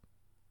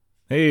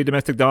Hey,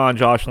 Domestic Don,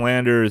 Josh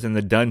Landers in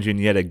the dungeon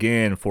yet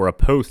again for a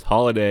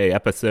post-holiday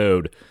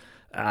episode.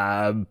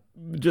 Uh,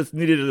 just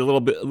needed a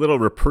little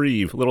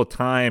reprieve, a little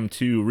time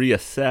to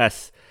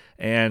reassess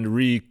and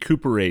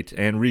recuperate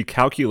and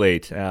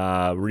recalculate,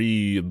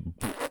 re-energize,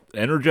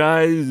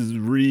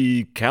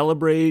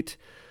 recalibrate,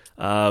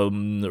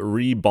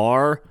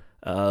 rebar,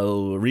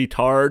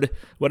 retard,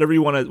 whatever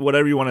you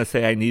want to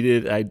say.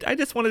 I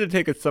just wanted to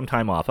take some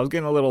time off. I was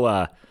getting a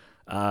little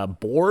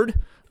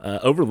bored,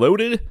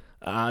 overloaded.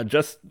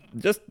 Just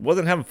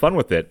wasn't having fun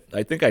with it.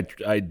 I think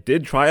I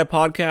did try a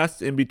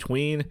podcast in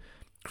between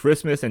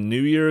Christmas and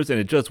New Year's, and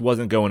it just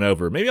wasn't going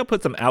over. Maybe I'll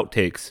put some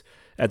outtakes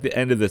at the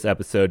end of this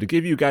episode to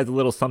give you guys a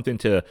little something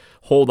to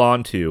hold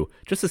on to,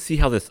 just to see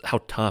how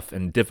tough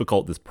and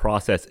difficult this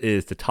process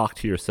is to talk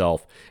to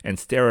yourself and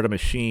stare at a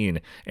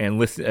machine and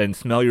listen and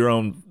smell your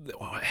own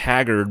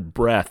haggard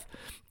breath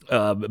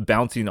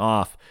bouncing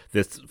off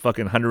this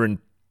fucking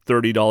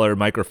 $130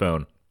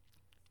 microphone,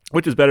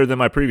 which is better than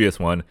my previous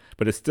one,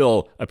 but it's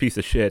still a piece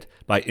of shit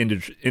by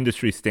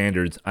industry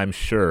standards, I'm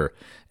sure.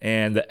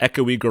 And the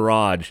echoey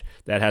garage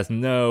that has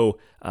no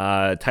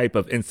type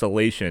of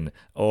insulation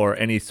or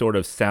any sort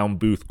of sound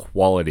booth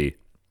quality.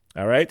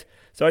 All right?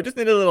 So I just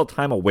needed a little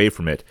time away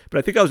from it, but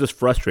I think I was just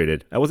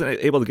frustrated. I wasn't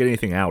able to get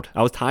anything out.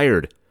 I was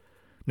tired.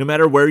 No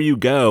matter where you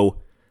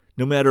go,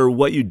 no matter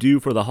what you do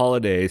for the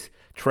holidays,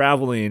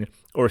 traveling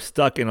or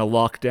stuck in a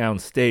lockdown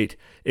state,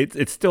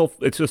 it's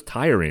just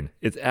tiring.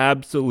 It's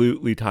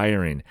absolutely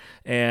tiring.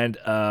 And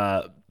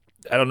I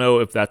don't know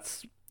if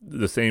that's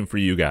the same for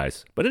you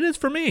guys, but it is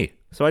for me.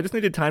 So I just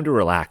needed time to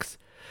relax.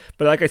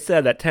 But like I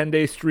said, that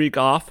 10-day streak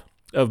off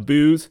of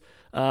booze,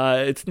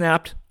 it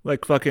snapped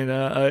like fucking,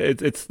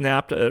 it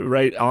snapped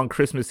right on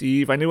Christmas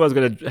Eve. I knew I was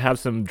going to have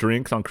some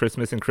drinks on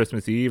Christmas and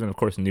Christmas Eve and of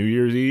course New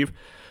Year's Eve.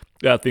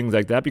 Things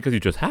like that, because you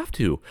just have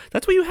to.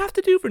 That's what you have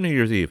to do for New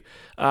Year's Eve.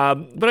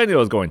 But I knew I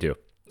was going to.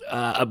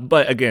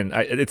 But again,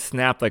 it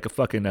snapped like a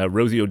fucking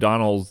Rosie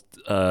O'Donnell's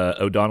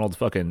O'Donnell's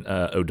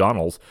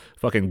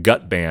fucking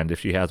gut band, if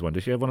she has one.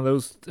 Does she have one of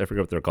those? I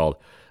forget what they're called.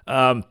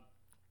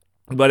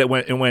 But it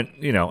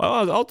went. You know,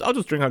 I'll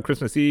just drink on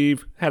Christmas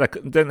Eve.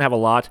 Didn't have a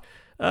lot.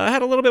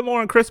 Had a little bit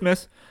more on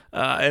Christmas,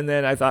 and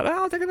then I thought,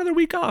 I'll take another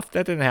week off.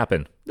 That didn't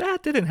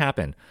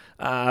happen.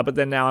 But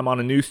then now I'm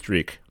on a new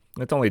streak.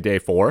 It's only day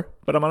 4,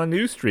 but I'm on a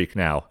new streak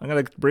now. I'm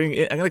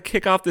gonna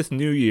kick off this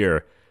new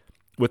year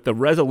with the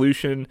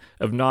resolution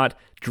of not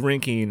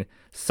drinking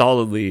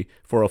solidly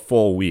for a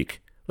full week.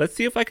 Let's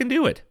see if I can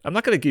do it. I'm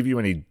not gonna give you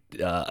any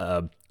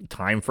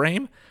time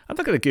frame. I'm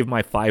not gonna give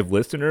my 5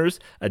 listeners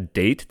a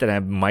date that I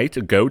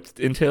might go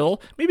until.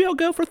 Maybe I'll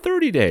go for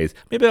 30 days.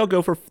 Maybe I'll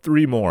go for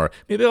 3 more.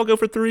 Maybe I'll go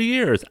for 3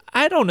 years.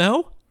 I don't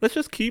know. Let's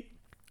just keep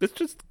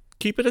it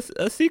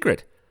a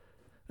secret.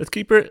 Let's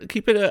keep it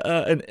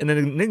an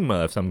enigma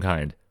of some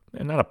kind,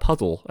 and not a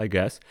puzzle, I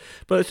guess.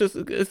 But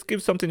let's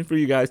give something for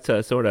you guys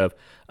to sort of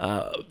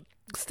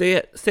stay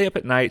up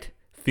at night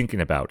thinking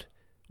about.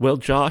 Will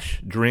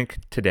Josh drink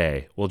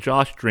today? Will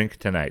Josh drink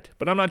tonight?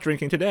 But I'm not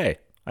drinking today.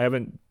 I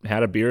haven't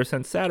had a beer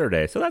since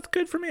Saturday, so that's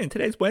good for me. And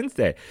today's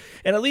Wednesday,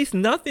 and at least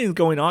nothing's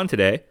going on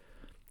today.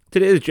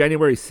 Today is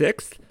January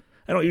 6th.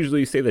 I don't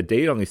usually say the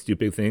date on these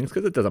stupid things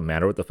because it doesn't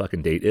matter what the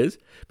fucking date is.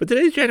 But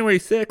today's January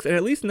 6th, and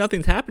at least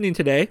nothing's happening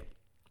today.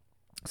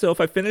 So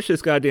if I finish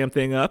this goddamn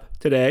thing up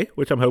today,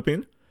 which I'm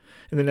hoping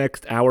in the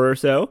next hour or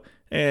so,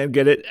 and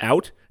get it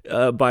out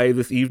by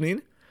this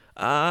evening,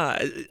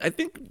 I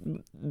think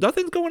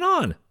nothing's going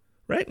on,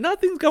 right?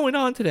 Nothing's going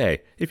on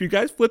today. If you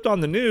guys flipped on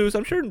the news,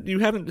 I'm sure you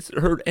haven't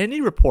heard any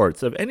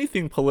reports of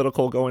anything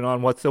political going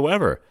on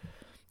whatsoever.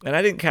 And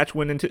I didn't catch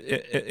wind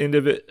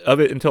of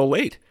it until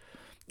late.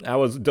 I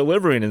was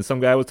delivering and some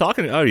guy was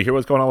talking. Oh, you hear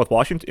what's going on with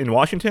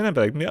Washington? I'd be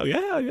like,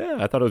 yeah.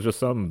 I thought it was just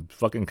some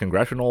fucking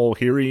congressional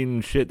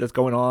hearing shit that's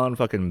going on.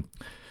 Fucking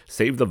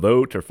save the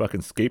vote or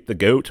fucking scape the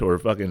goat or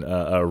fucking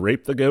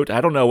rape the goat.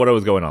 I don't know what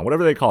was going on.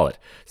 Whatever they call it.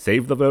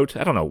 Save the vote.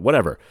 I don't know.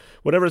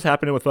 Whatever's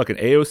happening with fucking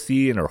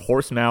AOC and her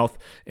horse mouth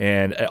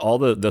and all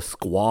the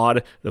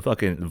squad, the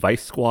fucking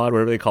vice squad,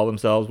 whatever they call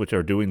themselves, which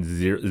are doing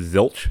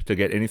zilch to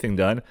get anything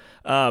done.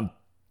 But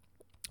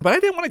I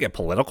didn't want to get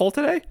political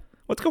today.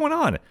 What's going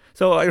on?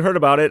 So I heard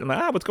about it. I'm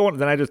like, what's going on?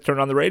 Then I just turned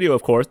on the radio,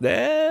 of course. All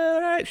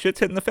right, shit's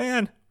hitting the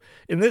fan.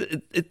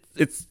 And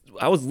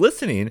I was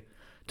listening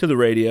to the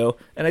radio,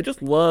 and I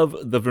just love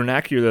the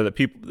vernacular that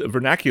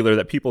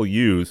people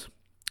use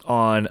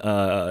on,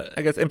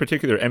 I guess in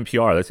particular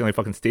NPR. That's the only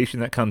fucking station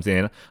that comes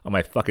in on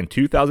my fucking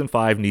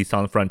 2005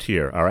 Nissan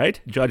Frontier. All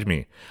right, judge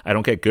me. I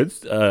don't get good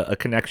a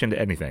connection to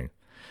anything.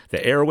 The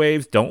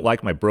airwaves don't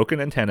like my broken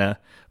antenna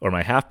or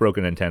my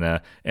half-broken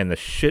antenna and the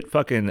shit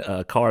fucking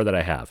car that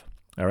I have.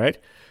 All right.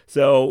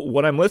 So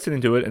when I'm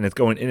listening to it and it's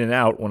going in and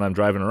out when I'm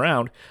driving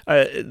around,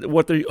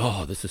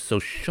 this is so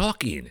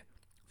shocking.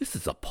 This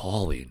is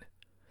appalling.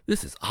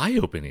 This is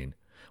eye-opening.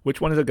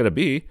 Which one is it going to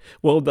be?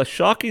 Well, the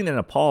shocking and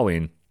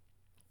appalling,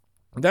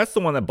 that's the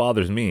one that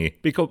bothers me,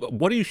 because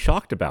what are you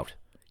shocked about?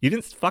 You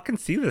didn't fucking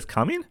see this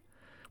coming?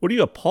 What are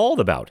you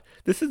appalled about?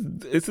 This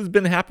has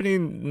been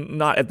happening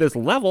not at this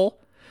level,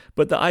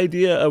 But the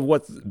idea of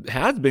what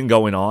has been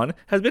going on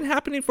has been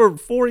happening for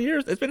 4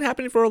 years. It's been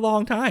happening for a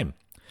long time.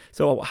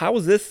 So how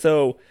is this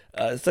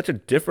such a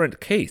different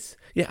case?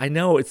 Yeah, I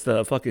know it's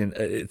the fucking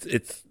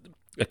it's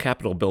a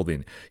Capitol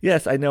building.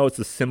 Yes, I know it's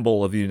the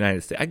symbol of the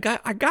United States. I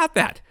got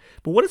that.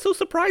 But what is so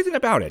surprising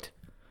about it?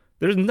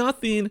 There's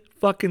nothing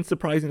fucking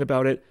surprising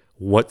about it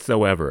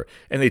whatsoever.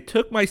 And they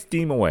took my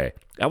steam away.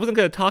 I wasn't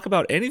going to talk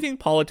about anything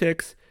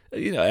politics,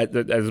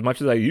 as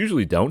much as I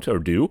usually don't or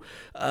do.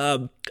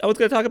 I was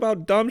going to talk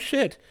about dumb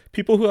shit.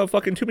 People who have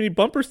fucking too many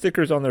bumper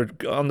stickers on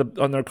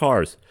their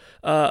cars.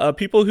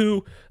 People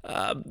who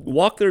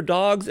walk their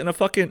dogs in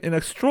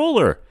a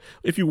stroller.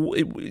 If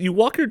you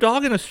walk your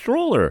dog in a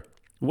stroller,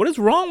 what is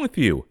wrong with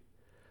you?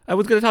 I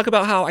was going to talk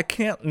about how I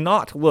can't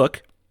not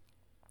look.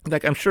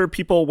 Like, I'm sure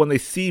people, when they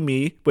see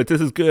me, but this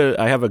is good,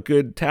 I have a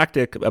good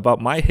tactic about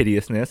my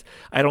hideousness.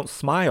 I don't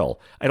smile.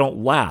 I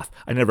don't laugh.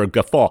 I never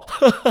guffaw.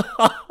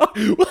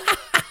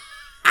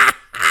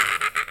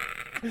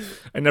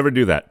 I never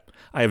do that.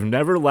 I have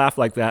never laughed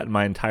like that in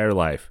my entire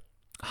life.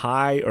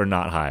 High or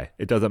not high,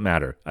 it doesn't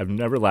matter. I've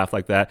never laughed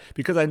like that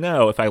because I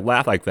know if I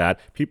laugh like that,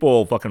 people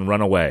will fucking run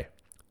away,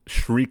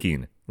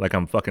 shrieking like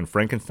I'm fucking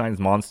Frankenstein's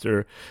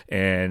monster,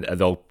 and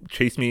they'll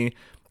chase me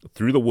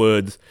through the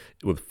woods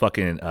with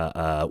fucking,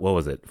 what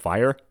was it?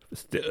 Fire?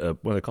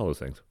 What do they call those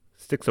things?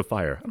 Sticks of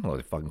fire. I don't know what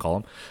they fucking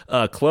call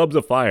them. Clubs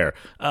of fire.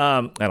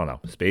 I don't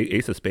know.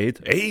 Ace of spades.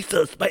 Ace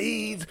of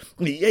spades.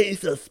 The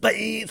ace of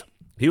spades.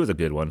 He was a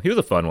good one. He was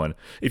a fun one.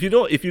 If you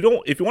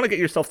want to get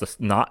yourself to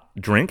not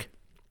drink,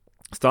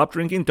 stop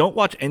drinking. Don't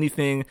watch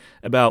anything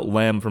about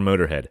Lem from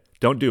Motorhead.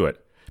 Don't do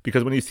it.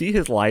 Because when you see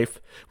his life,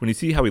 when you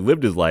see how he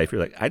lived his life,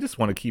 you're like, I just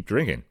want to keep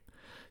drinking.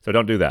 So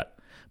don't do that.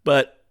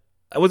 But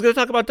I was going to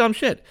talk about dumb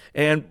shit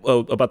and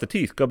about the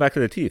teeth. Go back to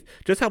the teeth.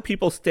 Just how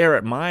people stare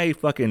at my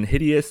fucking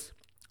hideous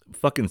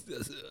fucking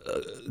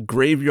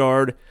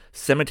graveyard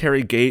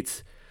cemetery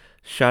gates.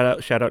 Shout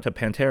out to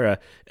Pantera.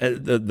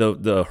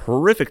 The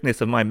horrificness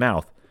of my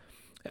mouth.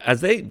 As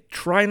they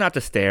try not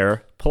to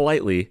stare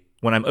politely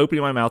when I'm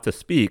opening my mouth to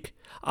speak,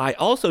 I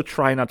also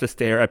try not to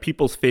stare at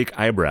people's fake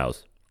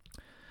eyebrows.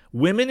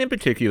 Women in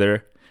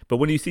particular, but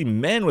when you see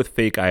men with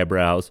fake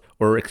eyebrows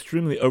or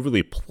extremely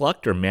overly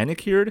plucked or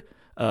manicured,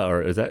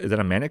 or is that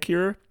a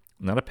manicure?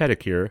 Not a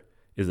pedicure.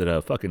 Is it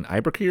a fucking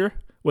eyebrow?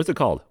 What's it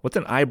called? What's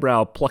an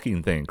eyebrow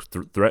plucking thing?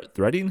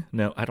 Threading?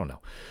 No, I don't know.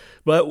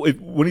 But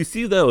when you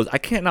see those, I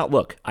can't not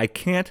look. I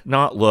can't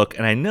not look.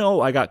 And I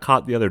know I got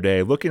caught the other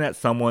day looking at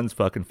someone's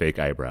fucking fake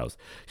eyebrows.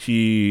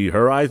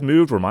 Her eyes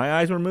moved where my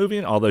eyes were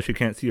moving, although she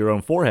can't see her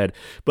own forehead.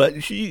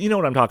 But you know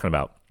what I'm talking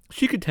about.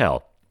 She could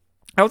tell.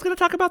 I was going to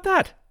talk about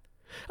that.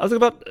 I was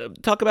going to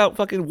talk about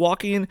fucking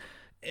walking,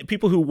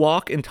 people who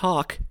walk and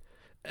talk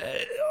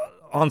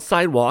on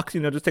sidewalks,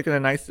 just taking a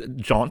nice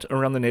jaunt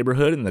around the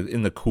neighborhood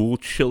in the cool,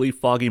 chilly,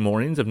 foggy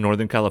mornings of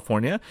Northern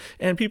California,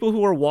 and people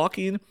who are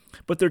walking,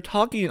 but they're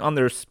talking on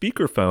their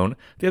speakerphone.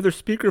 They have their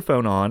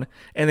speakerphone on,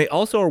 and they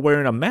also are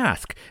wearing a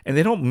mask, and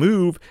they don't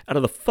move out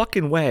of the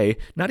fucking way,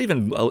 not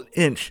even an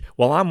inch,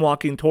 while I'm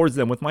walking towards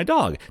them with my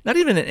dog. Not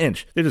even an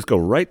inch. They just go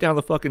right down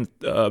the fucking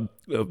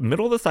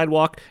middle of the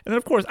sidewalk, and then,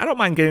 of course, I don't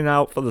mind getting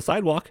out for the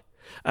sidewalk.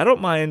 I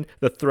don't mind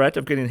the threat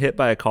of getting hit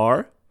by a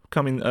car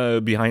coming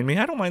behind me.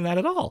 I don't mind that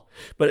at all.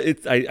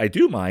 But I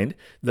do mind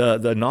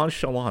the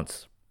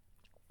nonchalance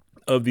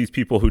of these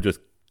people who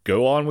just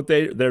go on with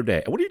their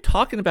day. What are you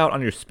talking about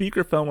on your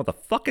speakerphone with a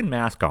fucking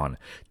mask on?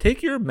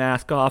 Take your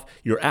mask off.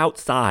 You're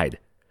outside.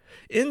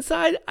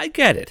 Inside, I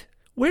get it.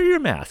 Wear your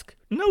mask.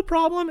 No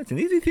problem. It's an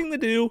easy thing to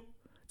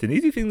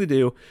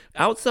do.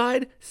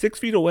 Outside, 6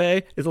 feet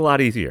away is a lot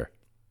easier.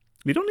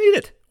 You don't need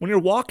it when you're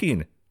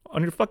walking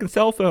on your fucking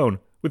cell phone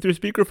with your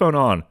speakerphone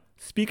on,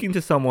 speaking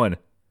to someone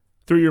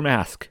through your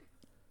mask.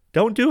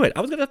 Don't do it.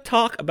 I was going to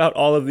talk about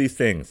all of these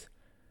things.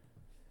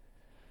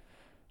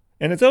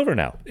 And it's over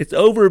now. It's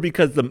over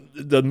because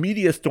the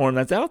media storm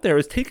that's out there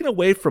is taken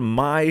away from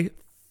my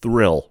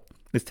thrill.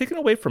 It's taken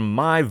away from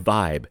my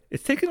vibe.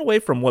 It's taken away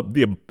from what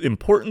the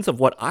importance of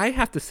what I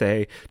have to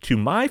say to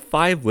my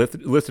 5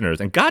 listeners.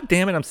 And God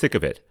damn it, I'm sick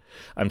of it.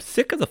 I'm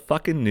sick of the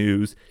fucking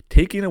news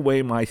taking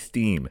away my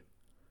steam.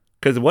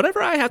 Because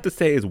whatever I have to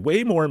say is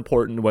way more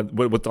important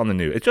than what's on the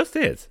news. It just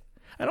is.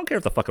 I don't care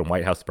if the fucking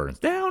White House burns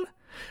down.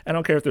 I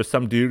don't care if there's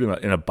some dude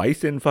in a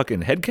bison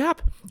fucking head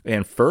cap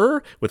and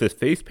fur with his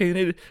face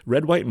painted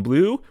red, white, and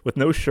blue with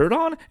no shirt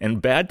on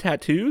and bad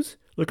tattoos.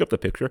 Look up the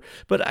picture.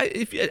 But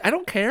I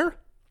don't care.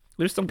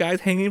 There's some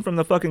guys hanging from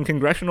the fucking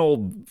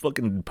congressional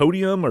fucking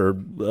podium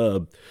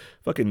or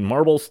fucking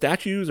marble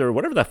statues or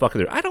whatever the fuck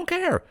they're. I don't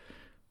care.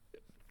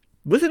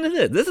 Listen to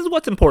this. This is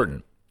what's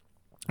important.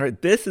 All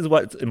right, this is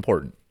what's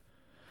important.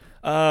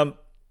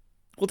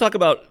 We'll talk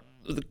about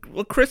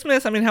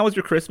Christmas. I mean, how was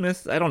your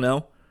Christmas? I don't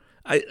know.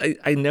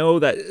 I know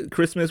that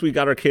Christmas we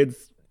got our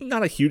kids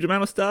not a huge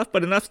amount of stuff,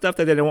 but enough stuff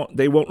that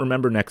they won't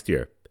remember next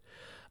year.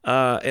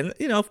 And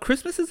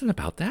Christmas isn't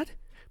about that.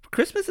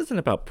 Christmas isn't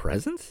about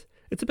presents.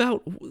 It's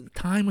about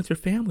time with your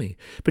family.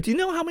 But do you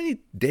know how many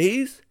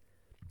days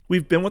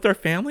we've been with our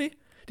family?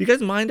 Do you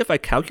guys mind if I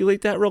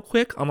calculate that real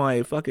quick on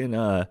my fucking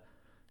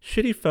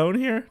shitty phone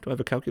here. Do I have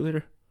a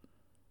calculator?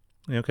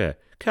 Okay.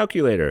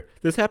 Calculator.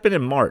 This happened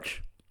in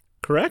March,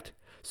 correct?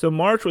 So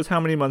March was how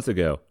many months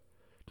ago?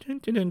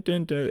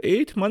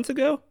 8 months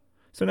ago?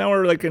 So now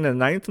we're like in the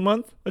 9th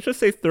month. Let's just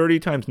say 30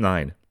 times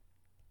 9.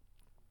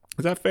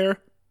 Is that fair?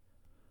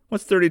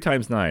 What's 30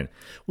 times 9?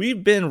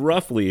 We've been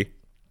roughly,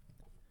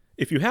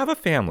 if you have a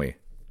family,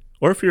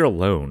 or if you're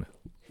alone,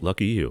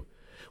 lucky you,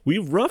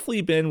 we've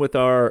roughly been with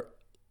our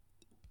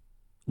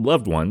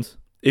loved ones,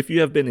 if you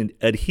have been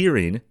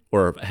adhering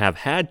or have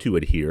had to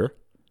adhere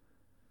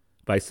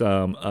by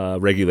some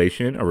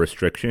regulation or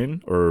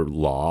restriction or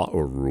law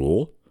or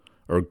rule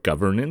or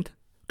governance,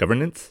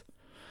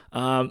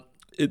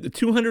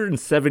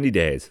 270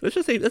 days. Let's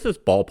just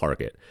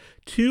ballpark it.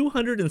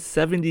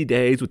 270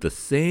 days with the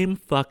same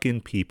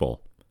fucking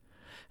people.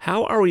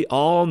 How are we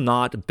all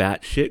not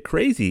batshit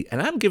crazy?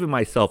 And I'm giving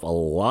myself a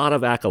lot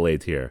of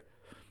accolades here.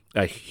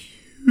 A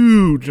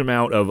huge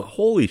amount of,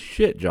 holy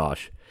shit,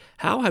 Josh.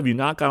 How have you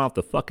not gone off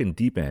the fucking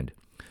deep end?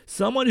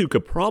 Someone who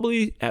could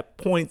probably, at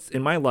points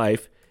in my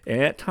life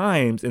and at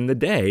times in the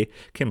day,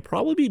 can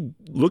probably be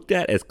looked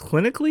at as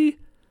clinically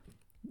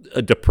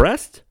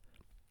depressed,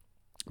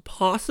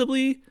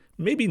 possibly,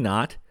 maybe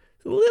not.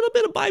 A little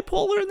bit of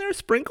bipolar in there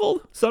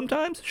sprinkled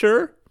sometimes,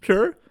 sure.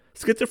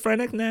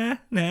 Schizophrenic, nah,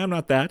 I'm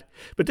not that.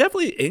 But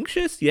definitely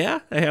anxious, yeah,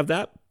 I have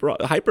that.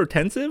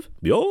 Hypertensive,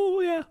 oh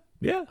yeah.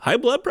 High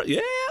blood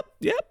pressure,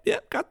 yeah,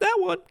 got that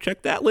one.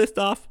 Check that list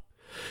off.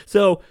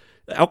 So,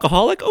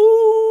 alcoholic,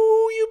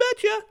 oh, you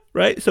betcha,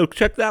 right? So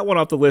check that one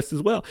off the list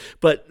as well.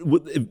 But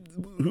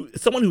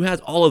someone who has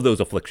all of those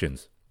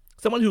afflictions,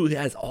 someone who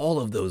has all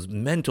of those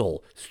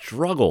mental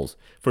struggles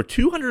for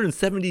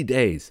 270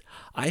 days,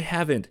 I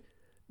haven't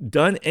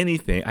done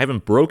anything. I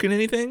haven't broken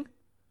anything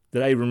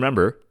that I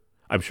remember.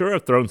 I'm sure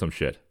I've thrown some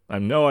shit. I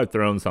know I've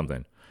thrown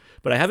something.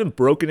 But I haven't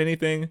broken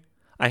anything.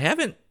 I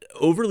haven't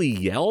overly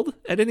yelled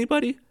at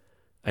anybody,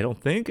 I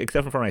don't think,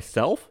 except for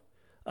myself.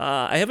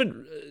 I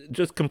haven't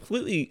just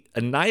completely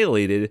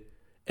annihilated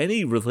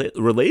any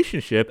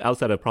relationship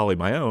outside of probably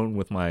my own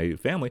with my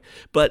family.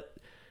 But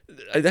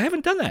I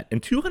haven't done that in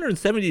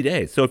 270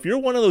 days. So if you're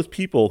one of those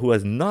people who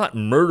has not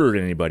murdered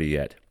anybody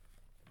yet,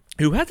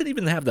 who hasn't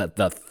even had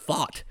the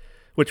thought,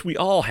 which we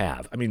all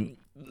have. I mean,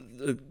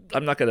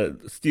 I'm not going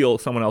to steal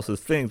someone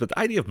else's things, but the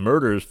idea of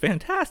murder is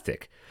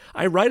fantastic.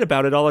 I write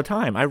about it all the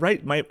time.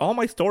 All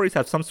my stories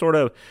have some sort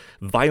of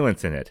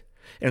violence in it,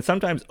 and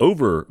sometimes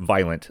over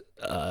violent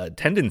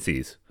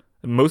tendencies.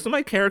 Most of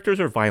my characters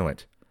are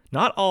violent.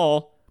 Not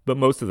all, but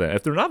most of them.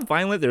 If they're not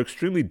violent, they're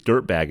extremely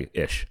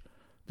dirtbag-ish.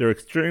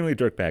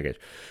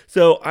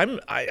 So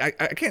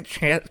I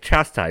can't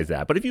chastise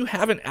that. But if you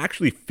haven't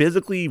actually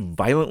physically,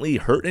 violently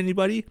hurt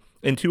anybody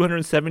in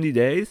 270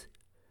 days,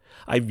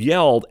 I've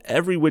yelled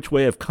every which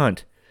way of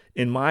cunt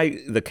in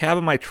the cab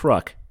of my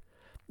truck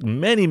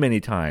many,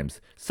 many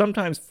times,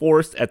 sometimes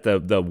forced at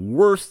the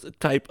worst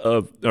type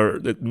of, or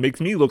that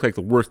makes me look like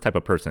the worst type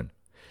of person.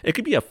 It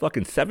could be a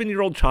fucking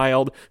 7-year-old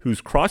child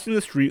who's crossing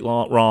the street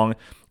wrong,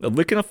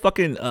 licking a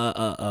fucking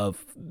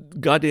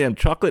goddamn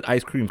chocolate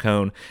ice cream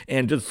cone,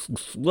 and just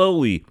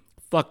slowly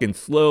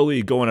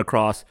going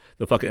across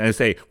the fucking, and I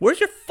say, where's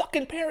your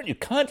fucking parent, you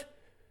cunt?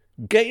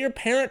 Get your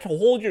parent to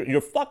hold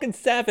your fucking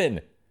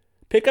 7.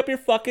 Pick up your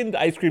fucking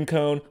ice cream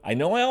cone. I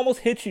know I almost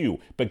hit you,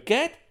 but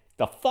get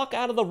the fuck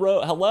out of the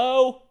road.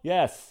 Hello?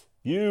 Yes,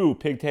 you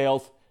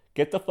pigtails.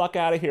 Get the fuck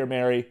out of here,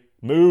 Mary.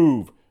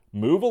 Move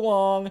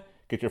along.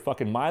 Get your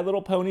fucking My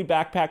Little Pony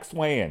backpack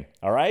swaying,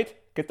 all right?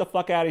 Get the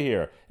fuck out of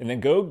here. And then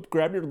go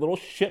grab your little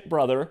shit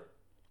brother,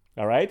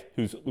 all right,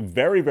 who's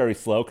very, very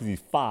slow because he's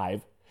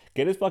 5.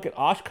 Get his fucking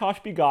Oshkosh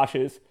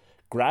begoshes.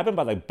 Grab him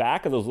by the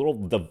back of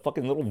the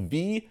fucking little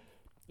V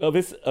of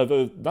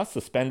not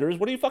suspenders.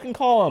 What do you fucking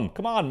call him?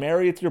 Come on,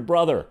 Mary, it's your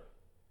brother.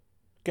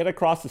 Get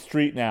across the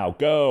street now.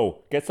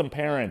 Go. Get some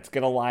parents.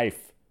 Get a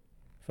life.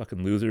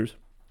 Fucking losers.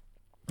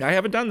 I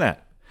haven't done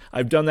that.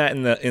 I've done that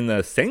in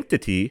the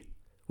sanctity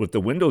with the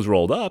windows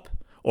rolled up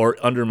or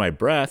under my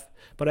breath,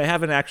 but I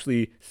haven't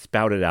actually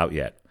spouted out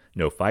yet.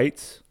 No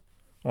fights.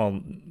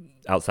 Well,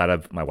 outside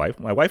of my wife.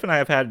 My wife and I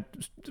have had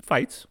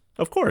fights,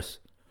 of course.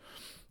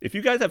 If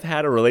you guys have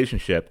had a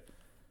relationship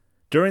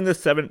during the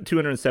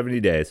 270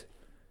 days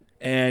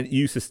and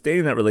you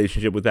sustain that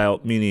relationship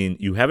without, meaning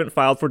you haven't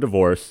filed for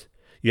divorce,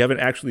 you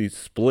haven't actually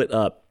split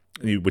up,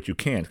 which you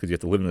can't because you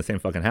have to live in the same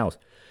fucking house.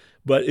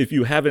 But if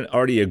you haven't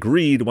already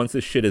agreed once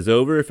this shit is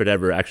over, if it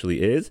ever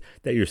actually is,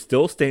 that you're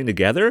still staying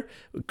together,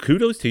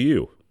 kudos to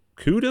you.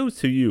 Kudos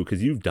to you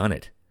because you've done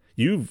it.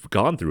 You've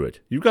gone through it.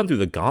 You've gone through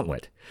the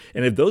gauntlet.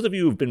 And if those of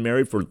you who've been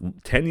married for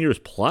 10 years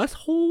plus,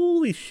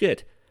 holy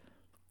shit.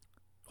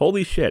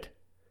 You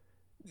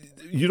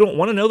don't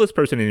want to know this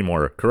person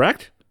anymore,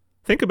 correct?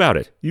 Think about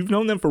it. You've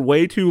known them for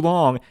way too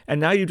long, and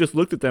now you just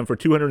looked at them for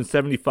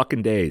 270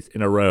 fucking days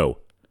in a row.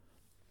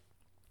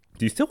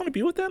 Do you still want to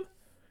be with them?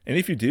 And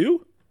if you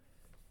do,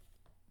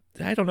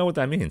 I don't know what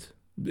that means.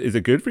 Is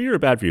it good for you or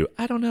bad for you?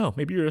 I don't know.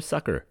 Maybe you're a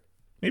sucker.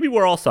 Maybe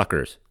we're all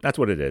suckers. That's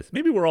what it is.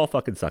 Maybe we're all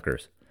fucking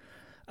suckers.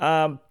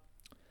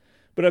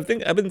 But I've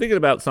been thinking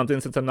about something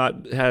since I'm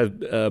not have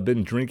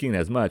been drinking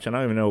as much, and I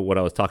don't even know what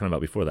I was talking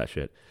about before that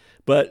shit.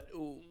 But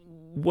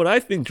what I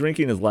think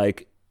drinking is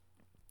like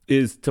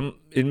is to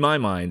in my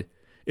mind,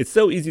 it's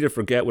so easy to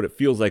forget what it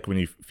feels like when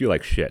you feel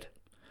like shit.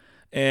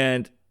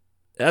 And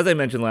as I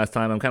mentioned last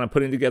time, I'm kind of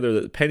putting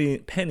together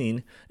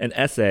penning an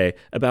essay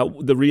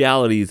about the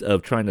realities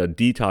of trying to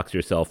detox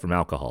yourself from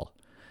alcohol.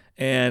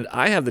 And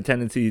I have the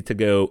tendency to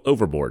go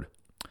overboard.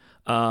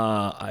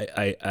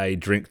 I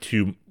drink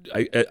too.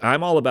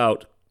 I'm all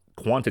about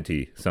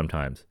quantity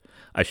sometimes.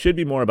 I should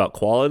be more about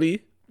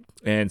quality,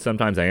 and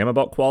sometimes I am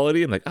about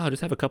quality. I'm like, oh,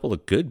 just have a couple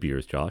of good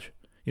beers, Josh.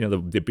 You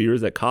know, the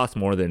beers that cost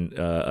more than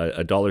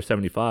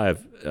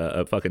 $1.75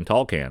 a fucking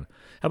tall can.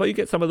 How about you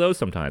get some of those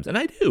sometimes? And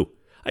I do.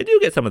 I do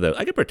get some of those.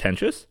 I get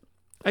pretentious.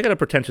 I got a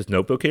pretentious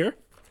notebook here,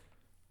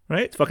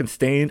 right? It's fucking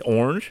stained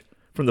orange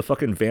from the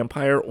fucking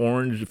vampire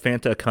orange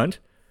Fanta cunt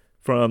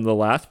from the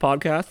last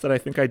podcast that I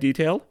think I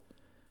detailed.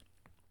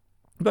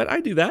 But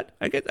I do that.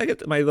 I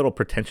get my little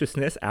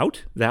pretentiousness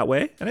out that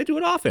way, and I do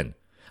it often.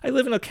 I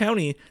live in a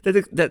county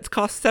that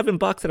costs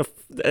 $7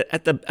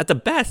 at the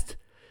best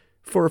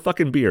for a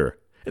fucking beer,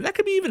 and that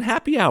could be even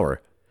happy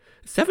hour.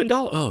 $7.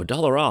 Oh,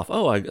 $1 off.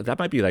 Oh, that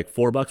might be like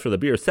 $4 for the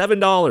beer.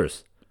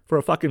 $7 for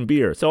a fucking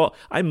beer. So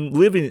I'm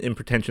living in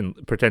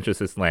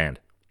pretentiousness land.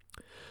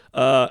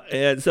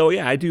 And so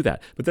yeah, I do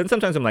that. But then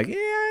sometimes I'm like, yeah,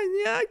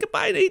 I could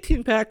buy an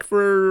 18-pack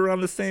for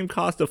around the same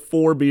cost of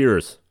 4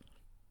 beers.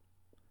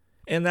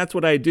 And that's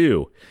what I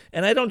do.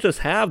 And I don't just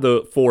have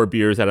the 4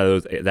 beers out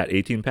of that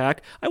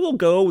 18-pack. I will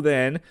go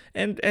then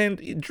and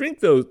drink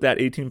that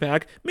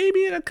 18-pack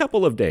maybe in a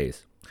couple of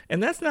days.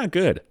 And that's not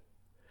good.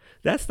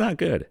 That's not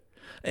good.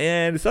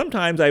 And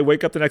sometimes I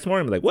wake up the next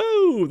morning and be like,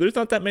 whoa, there's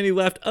not that many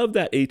left of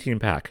that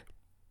 18-pack.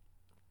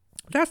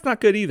 That's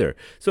not good either.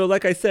 So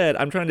like I said,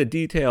 I'm trying to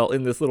detail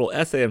in this little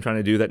essay I'm trying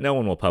to do that no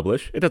one will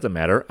publish. It doesn't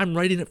matter. I'm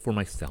writing it for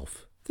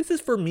myself. This is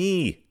for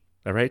me.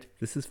 All right?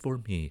 This is for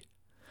me.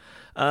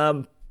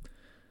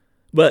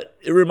 But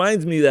it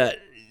reminds me that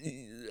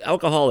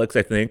alcoholics,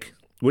 I think,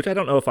 which I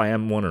don't know if I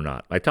am one or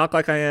not. I talk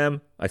like I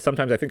am.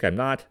 Sometimes I think I'm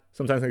not.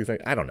 Sometimes I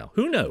think, I don't know.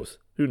 Who knows?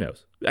 Who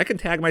knows? I can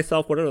tag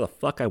myself whatever the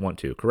fuck I want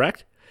to,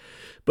 correct?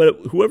 But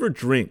whoever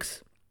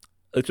drinks,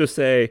 let's just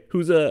say,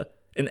 who's an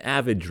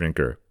avid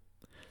drinker,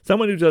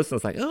 someone who just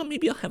is like, oh,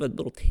 maybe I'll have a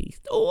little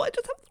taste. Oh, I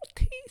just have a little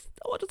taste.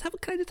 Oh,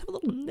 can I just have a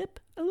little nip?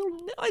 A little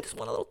nip. I just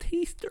want a little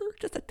taster.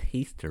 Just a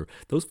taster.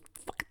 Those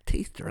fucking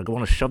taster. I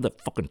want to shove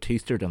that fucking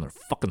taster down their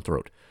fucking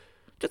throat.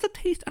 Just a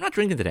taste. I'm not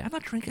drinking today. I'm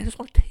not drinking. I just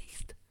want a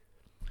taste.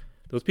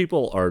 Those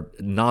people are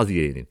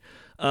nauseating.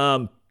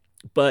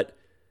 But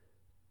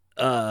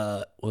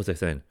what was I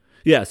saying?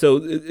 Yeah, so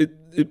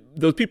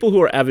those people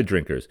who are avid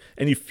drinkers,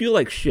 and you feel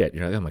like shit.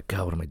 You're like, oh my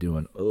God, what am I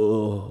doing?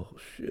 Oh,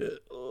 shit.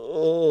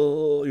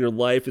 Oh, your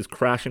life is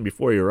crashing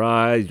before your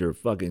eyes. Your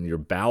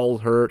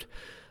bowels hurt.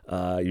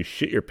 You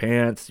shit your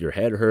pants. Your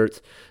head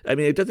hurts. I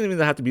mean, it doesn't even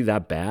have to be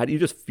that bad. You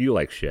just feel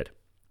like shit.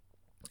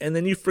 And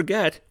then you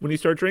forget when you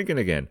start drinking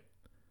again.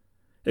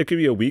 It could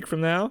be a week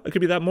from now. It could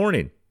be that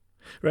morning,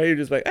 right? You're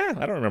just like, I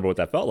don't remember what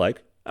that felt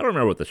like. I don't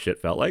remember what the shit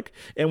felt like.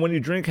 And when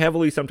you drink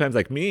heavily, sometimes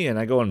like me, and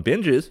I go on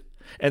binges,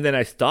 and then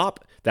I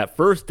stop, that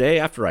first day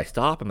after I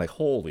stop, I'm like,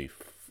 holy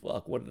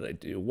fuck, what did I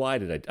do? Why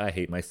did I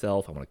hate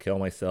myself? I want to kill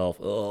myself.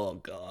 Oh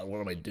God,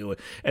 what am I doing?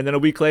 And then a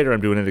week later,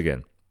 I'm doing it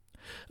again.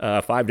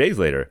 5 days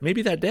later,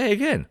 maybe that day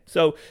again.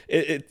 So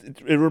it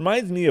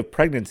reminds me of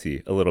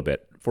pregnancy a little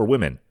bit for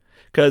women,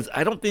 because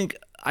I don't think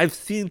I've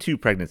seen 2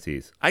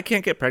 pregnancies. I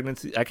can't get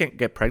pregnant.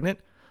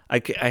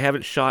 I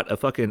haven't shot a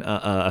fucking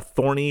a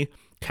thorny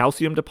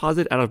calcium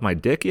deposit out of my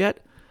dick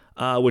yet,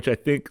 which I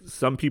think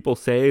some people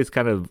say is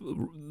kind of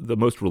the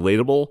most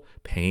relatable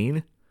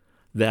pain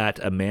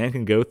that a man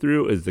can go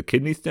through is the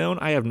kidney stone.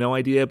 I have no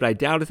idea, but I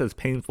doubt it's as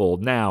painful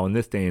now in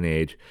this day and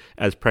age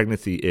as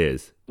pregnancy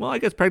is. Well, I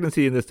guess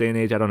pregnancy in this day and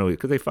age, I don't know,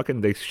 because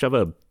they shove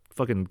a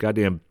fucking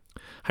goddamn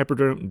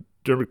hypodermic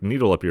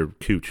needle up your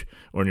cooch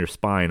or in your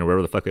spine or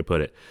wherever the fuck they put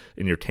it,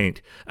 in your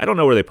taint. I don't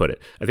know where they put it.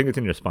 I think it's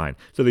in your spine.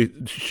 So they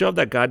shove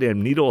that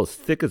goddamn needle as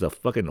thick as a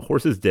fucking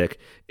horse's dick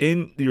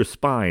in your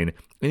spine,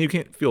 and you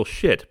can't feel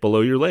shit below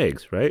your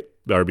legs, right?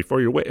 Or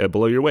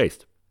below your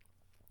waist.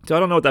 So I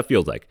don't know what that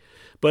feels like.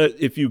 But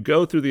if you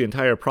go through the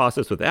entire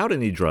process without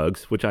any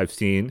drugs, which I've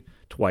seen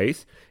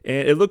twice,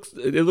 and it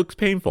looks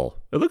painful.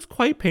 It looks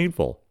quite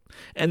painful.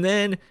 And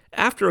then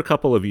after a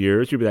couple of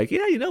years, you'll be like,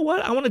 yeah, you know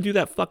what? I want to do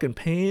that fucking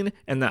pain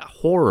and that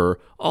horror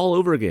all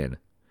over again.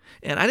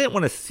 And I didn't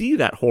want to see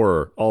that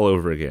horror all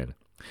over again.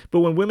 But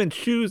when women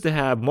choose to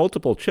have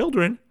multiple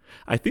children,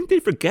 I think they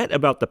forget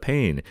about the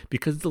pain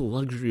because the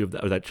luxury of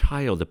that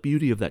child, the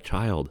beauty of that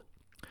child,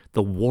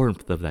 the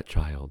warmth of that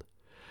child,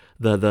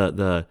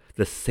 the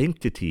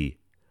sanctity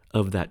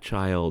of that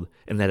child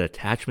and that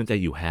attachment that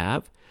you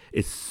have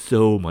is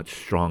so much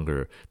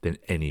stronger than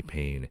any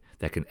pain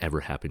that can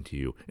ever happen to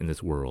you in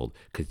this world,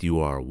 because you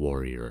are a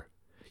warrior.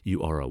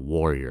 You are a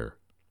warrior.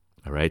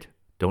 All right?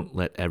 Don't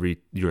let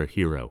you're a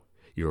hero.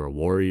 You're a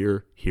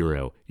warrior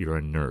hero. You're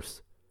a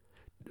nurse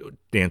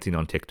dancing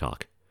on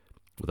TikTok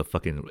with a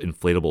fucking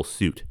inflatable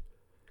suit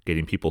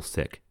getting people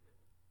sick.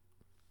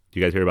 Do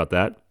you guys hear about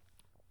that?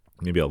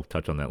 Maybe I'll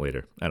touch on that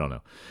later. I don't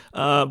know.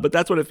 But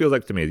that's what it feels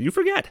like to me. You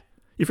forget.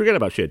 You forget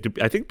about shit.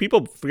 I think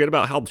people forget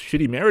about how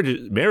shitty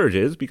marriage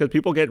is because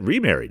people get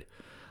remarried.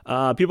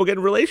 People get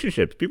in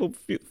relationships. People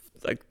feel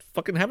like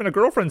fucking having a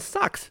girlfriend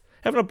sucks.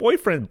 Having a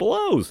boyfriend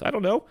blows. I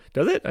don't know.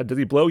 Does it? Does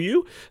he blow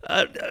you?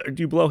 Do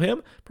you blow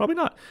him? Probably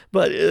not.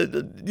 But,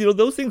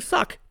 those things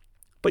suck.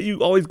 But you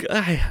always go,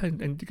 I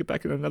need to get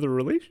back in another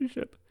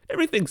relationship.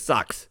 Everything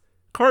sucks.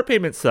 Car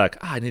payments suck.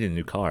 I need a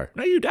new car.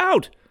 No, you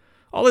don't.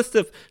 All this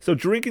stuff. So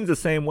drinking's the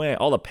same way.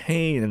 All the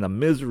pain and the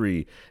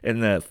misery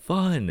and the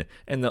fun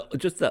and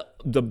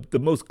the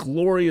most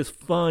glorious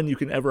fun you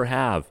can ever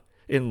have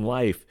in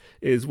life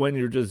is when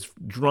you're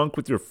just drunk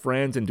with your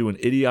friends and doing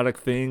idiotic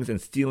things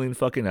and stealing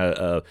fucking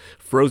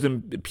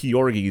frozen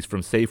Piorgis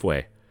from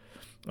Safeway.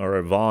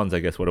 Or Vaughn's, I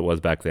guess what it was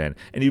back then.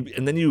 And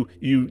then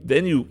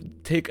you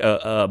take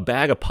a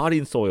bag of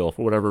potting soil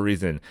for whatever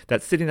reason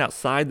that's sitting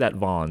outside that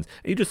Vaughn's,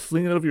 and you just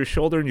sling it over your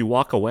shoulder and you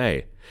walk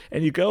away.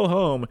 And you go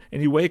home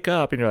and you wake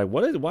up and you're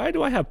like, why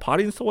do I have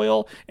potting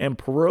soil and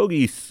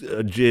pierogi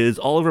jizz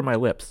all over my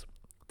lips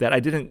that I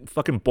didn't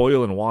fucking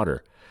boil in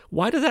water?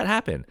 Why does that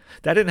happen?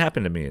 That didn't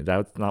happen to me.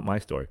 That's not my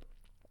story.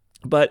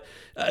 But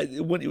I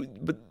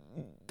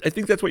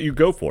think that's what you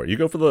go for. You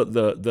go for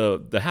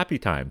the happy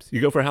times.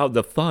 You go for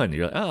the fun.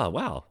 You're like, oh,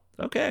 wow,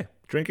 okay,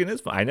 drinking is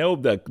fun. I know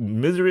the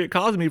misery it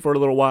caused me for a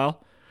little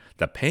while,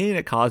 the pain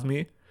it caused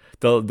me,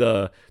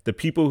 the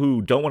people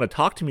who don't want to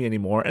talk to me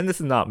anymore. And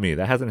this is not me.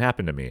 That hasn't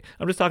happened to me.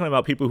 I'm just talking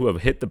about people who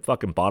have hit the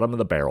fucking bottom of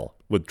the barrel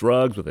with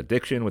drugs, with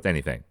addiction, with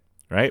anything,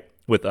 right?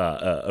 With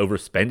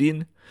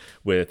overspending,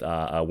 with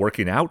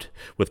working out,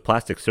 with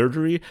plastic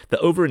surgery, the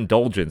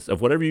overindulgence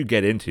of whatever you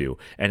get into.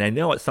 And I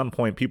know at some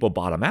point people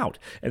bottom out.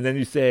 And then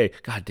you say,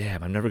 God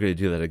damn, I'm never going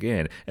to do that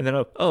again. And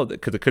then,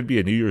 because it could be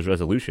a New Year's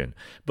resolution.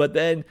 But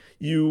then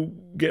you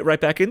get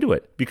right back into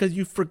it because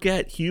you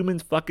forget.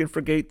 Humans fucking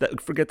forget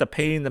the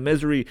pain, the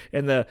misery,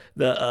 and the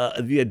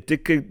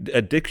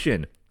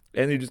addiction.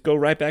 And you just go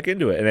right back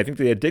into it. And I think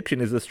the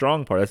addiction is the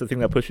strong part. That's the thing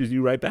that pushes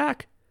you right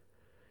back.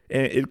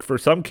 And for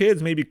some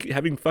kids, maybe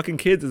having fucking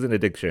kids is an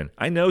addiction.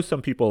 I know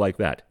some people like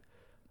that.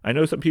 I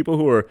know some people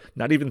who are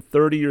not even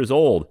 30 years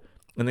old,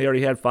 and they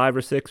already had 5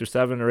 or 6 or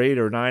 7 or 8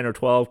 or 9 or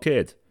 12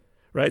 kids,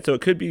 right? So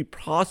it could be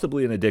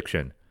possibly an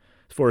addiction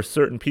for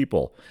certain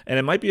people. And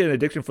it might be an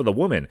addiction for the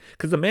woman,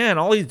 because the man,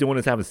 all he's doing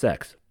is having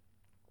sex.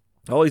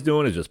 All he's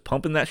doing is just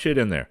pumping that shit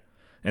in there.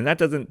 And that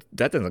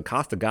doesn't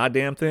cost a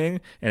goddamn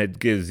thing, and it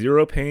gives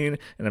zero pain,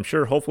 and I'm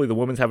sure hopefully the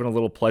woman's having a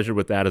little pleasure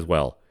with that as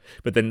well.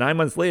 But then 9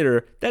 months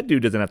later, that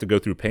dude doesn't have to go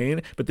through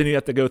pain, but then you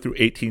have to go through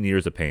 18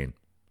 years of pain,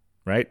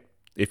 right?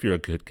 If you're a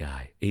good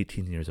guy,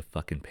 18 years of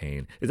fucking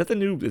pain. Is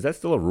that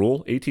still a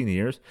rule, 18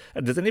 years?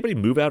 Does anybody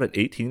move out at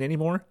 18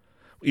 anymore?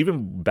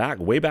 Even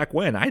way back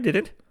when, I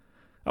didn't.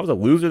 I was a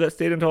loser that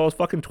stayed until I was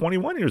fucking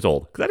 21 years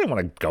old, because I didn't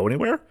want to go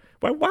anywhere.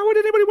 Why would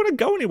anybody want to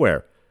go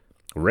anywhere?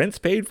 Rent's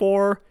paid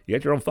for, you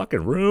got your own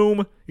fucking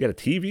room, you got a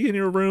TV in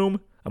your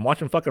room. I'm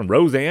watching fucking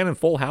Roseanne and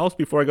Full House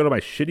before I go to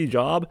my shitty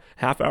job,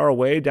 half hour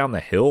away down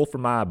the hill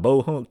from my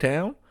bohunk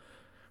town,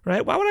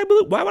 right? Why would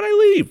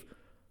I leave?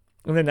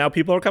 And then now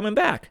people are coming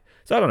back.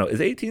 So I don't know.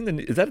 Is 18?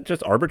 Is that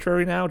just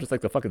arbitrary now? Just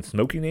like the fucking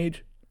smoking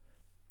age,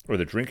 or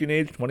the drinking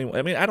age? 21.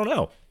 I mean, I don't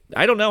know.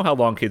 I don't know how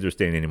long kids are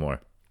staying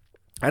anymore.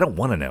 I don't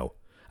want to know.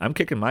 I'm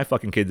kicking my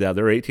fucking kids out.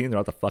 They're 18. They're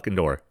out the fucking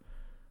door.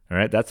 All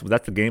right. That's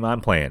the game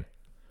I'm playing,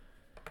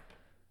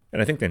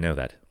 and I think they know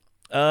that.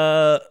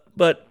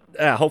 But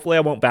hopefully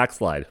I won't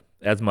backslide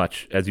as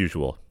much as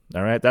usual.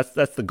 All right, that's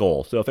the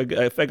goal. So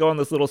if I go on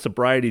this little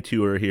sobriety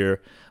tour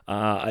here,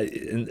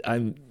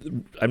 I'm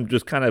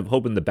just kind of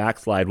hoping the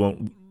backslide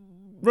won't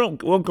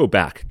go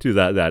back to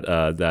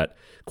that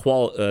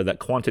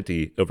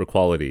quantity over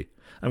quality.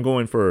 I'm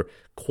going for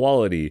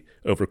quality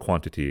over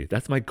quantity.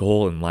 That's my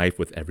goal in life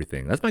with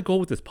everything. That's my goal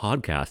with this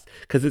podcast,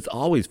 because it's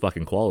always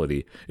fucking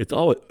quality. It's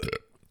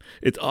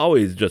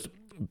always just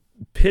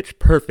pitch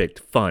perfect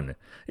fun.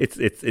 It's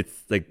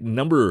like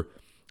number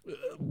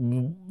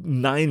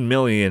 9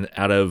 million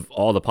out of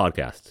all the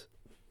podcasts,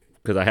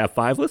 because I have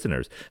 5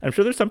 listeners. I'm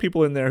sure there's some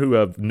people in there who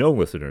have no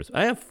listeners.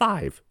 I have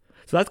 5.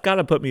 So that's got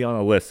to put me on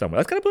a list somewhere.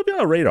 That's got to put me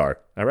on a radar.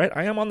 All right.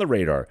 I am on the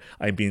radar.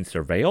 I'm being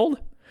surveilled.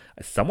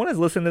 Someone has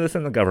listened to this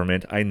in the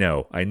government. I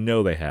know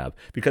they have,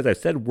 because I've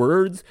said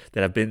words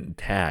that have been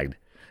tagged.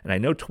 And I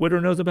know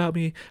Twitter knows about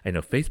me. I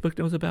know Facebook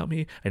knows about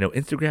me. I know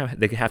Instagram.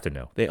 They have to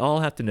know. They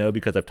all have to know,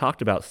 because I've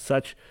talked about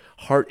such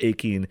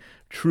heart-aching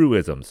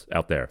truisms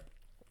out there.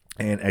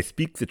 And I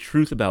speak the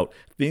truth about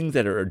things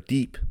that are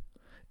deep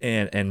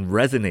and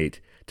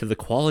resonate to the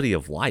quality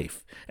of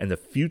life and the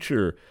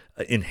future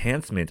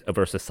enhancement of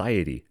our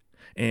society,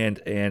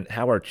 and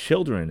how our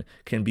children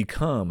can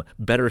become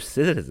better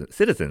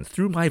citizens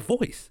through my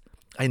voice.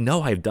 I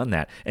know I've done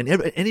that. And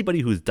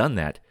anybody who's done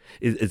that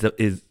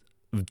is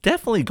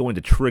definitely going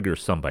to trigger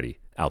somebody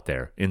out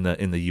there in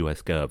the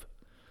US Gov.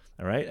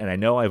 All right? And I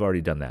know I've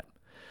already done that.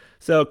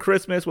 So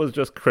Christmas was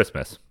just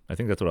Christmas. I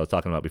think that's what I was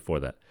talking about before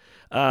that.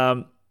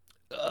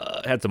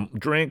 had some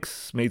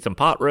drinks, made some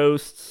pot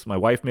roasts. My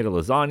wife made a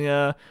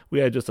lasagna. We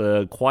had just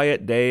a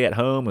quiet day at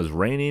home. It was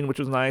raining, which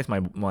was nice.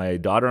 My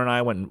daughter and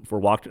I went for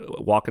walk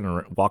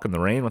in the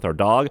rain with our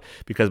dog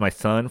because my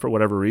son, for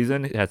whatever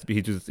reason, it has to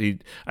be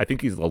I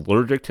think he's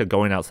allergic to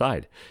going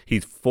outside.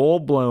 He's full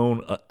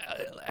blown.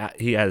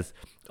 He has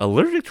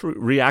allergic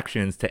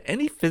reactions to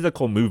any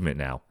physical movement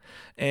now,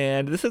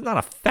 and this is not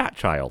a fat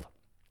child.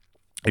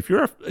 If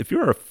you're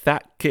a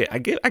fat kid, I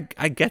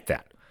get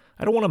that.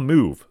 I don't want to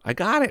move. I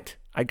got it.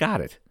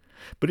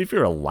 But if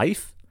you're a lithe,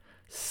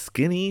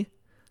 skinny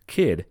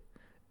kid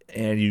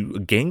and you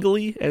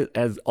gangly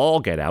as all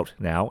get out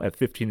now at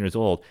 15 years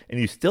old, and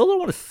you still don't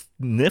want to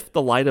sniff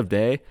the light of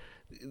day,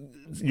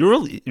 you're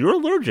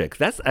allergic.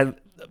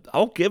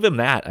 I'll give him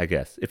that, I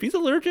guess. If he's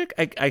allergic,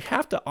 I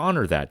have to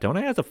honor that, don't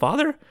I? As a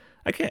father,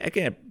 I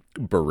can't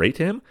berate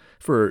him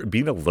for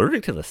being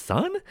allergic to the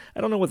sun.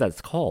 I don't know what that's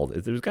called.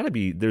 There's got to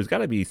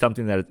be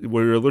something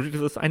where you're allergic to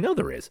the sun. I know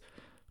there is.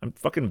 I'm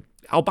fucking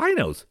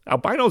albinos.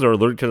 Albinos are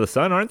allergic to the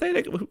sun, aren't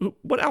they?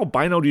 What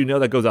albino do you know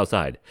that goes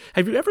outside?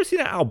 Have you ever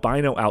seen an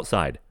albino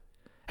outside?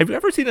 Have you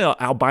ever seen an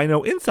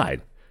albino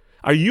inside?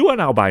 Are you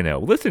an albino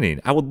listening?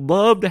 I would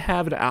love to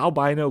have an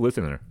albino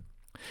listener.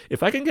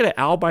 If I can get an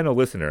albino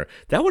listener,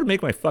 that would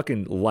make my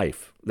fucking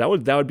life. That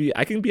would be,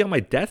 I can be on my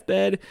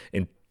deathbed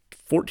in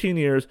 14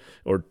 years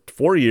or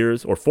 4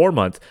 years or 4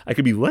 months. I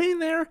could be laying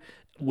there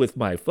with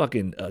my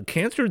fucking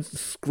cancered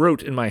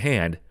scrot in my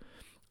hand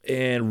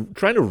and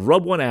trying to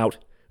rub one out,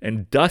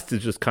 and dust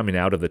is just coming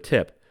out of the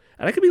tip.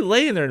 And I could be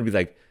laying there and be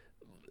like,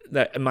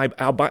 that my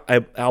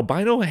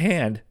albino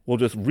hand will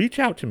just reach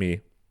out to me,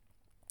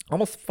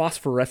 almost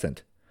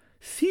phosphorescent,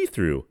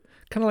 see-through,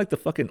 kind of like the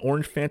fucking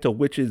orange Fanta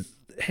witch's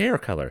hair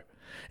color.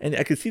 And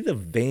I could see the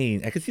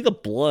vein, I could see the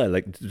blood,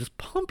 like just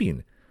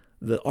pumping,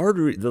 the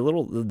artery,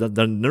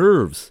 the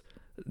nerves,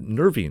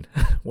 nerving.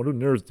 What do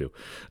nerves do?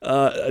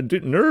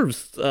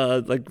 Nerves,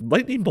 like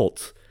lightning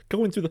bolts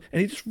going through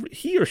and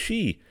he or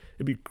she,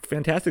 it'd be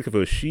fantastic if it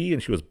was she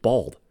and she was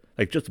bald,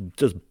 like just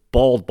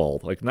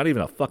bald, like not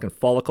even a fucking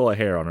follicle of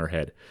hair on her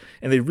head.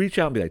 And they reach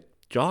out and be like,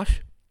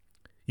 Josh,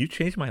 you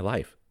changed my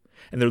life.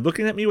 And they're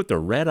looking at me with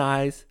their red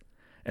eyes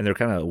and their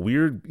kind of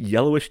weird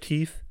yellowish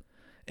teeth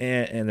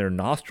and their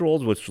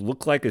nostrils, which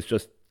look like it's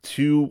just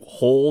two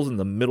holes in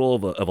the middle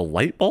of a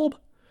light bulb.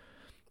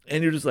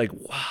 And you're just like,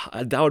 wow,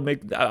 I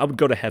would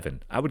go to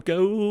heaven. I would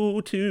go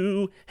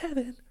to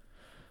heaven.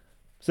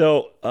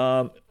 So,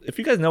 if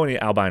you guys know any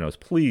albinos,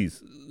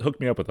 please hook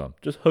me up with them.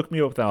 Just hook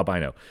me up with an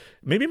albino.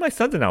 Maybe my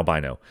son's an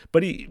albino,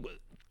 but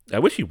I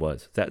wish he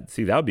was. That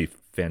would be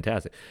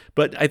fantastic.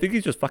 But I think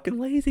he's just fucking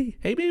lazy.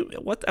 Hey, maybe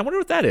I wonder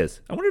what that is.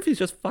 I wonder if he's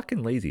just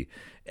fucking lazy.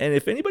 And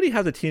if anybody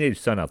has a teenage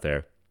son out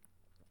there,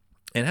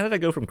 and how did I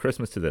go from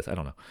Christmas to this? I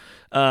don't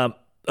know.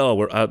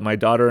 We're my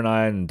daughter and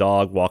I and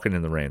dog walking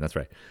in the rain. That's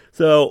right.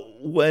 So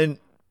when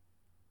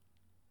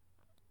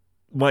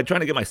trying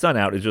to get my son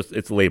out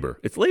it's labor.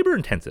 It's labor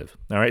intensive.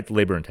 All right. It's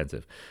labor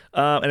intensive.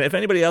 And if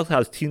anybody else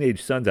has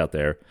teenage sons out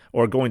there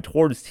or going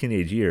towards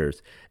teenage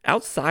years,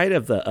 outside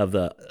of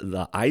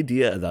the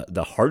idea,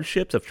 the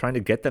hardships of trying to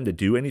get them to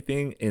do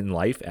anything in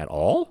life at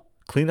all,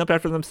 clean up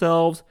after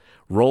themselves,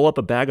 roll up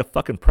a bag of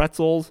fucking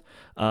pretzels,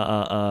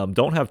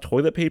 don't have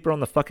toilet paper on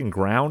the fucking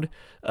ground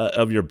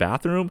of your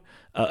bathroom,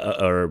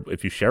 or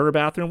if you share a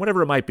bathroom,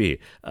 whatever it might be,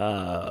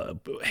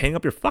 hang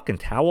up your fucking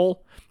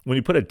towel. When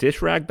you put a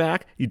dish rag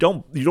back, you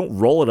don't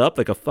roll it up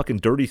like a fucking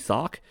dirty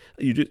sock.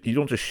 You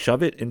don't just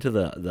shove it into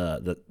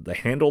the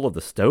handle of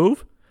the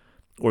stove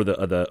or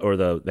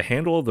the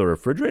handle of the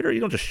refrigerator.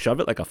 You don't just shove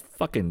it like a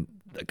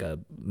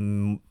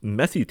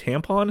messy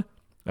tampon.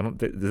 I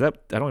don't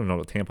even know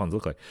what tampons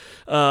look like.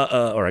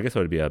 Or I guess it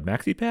would be a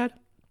maxi pad.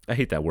 I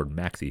hate that word,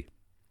 maxi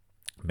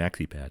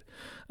pad.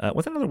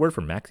 What's another word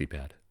for maxi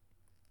pad?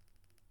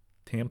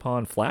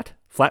 Tampon, flat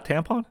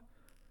tampon,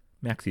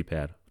 maxi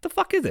pad. What the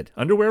fuck is it?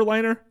 Underwear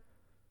liner?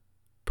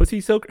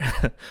 Pussy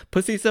soaker?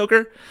 Pussy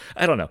soaker?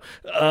 I don't know.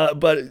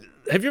 But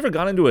have you ever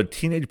gone into a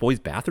teenage boy's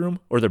bathroom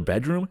or their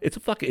bedroom?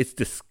 It's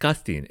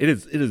disgusting. It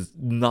is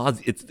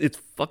nauseous. It's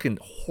fucking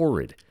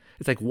horrid.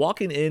 It's like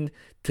walking in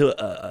to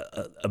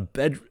a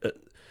bed,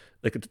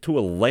 to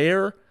a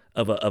lair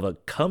of a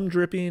cum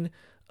dripping,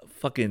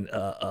 fucking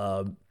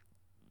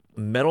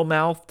metal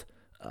mouthed,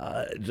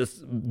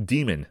 just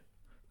demon.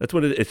 That's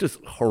what it is. It's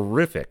just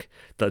horrific.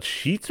 The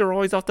sheets are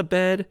always off the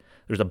bed.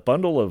 There's a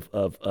bundle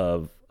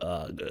of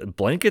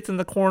blankets in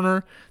the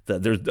corner.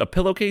 There's a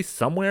pillowcase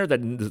somewhere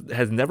that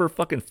has never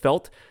fucking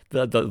felt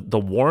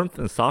the warmth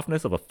and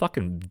softness of a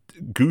fucking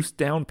goose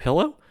down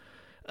pillow.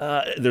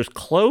 There's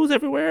clothes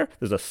everywhere.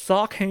 There's a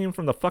sock hanging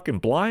from the fucking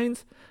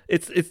blinds.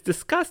 It's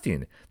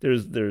disgusting.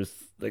 There's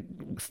like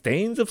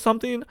stains of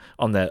something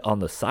on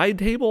the side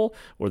table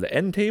or the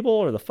end table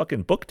or the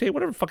fucking book table,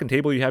 whatever fucking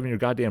table you have in your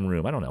goddamn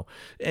room. I don't know.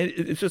 And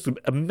it's just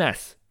a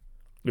mess.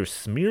 There's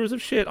smears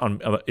of shit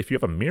on if you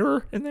have a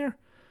mirror in there.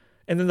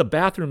 And then the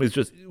bathroom is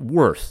just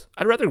worse.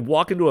 I'd rather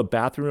walk into a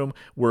bathroom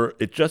where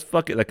it just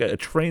fucking, like a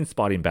train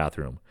spotting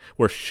bathroom,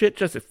 where shit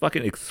just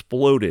fucking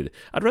exploded.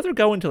 I'd rather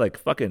go into like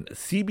fucking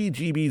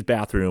CBGB's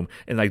bathroom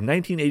in like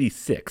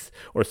 1986,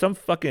 or some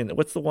fucking,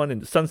 what's the one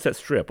in Sunset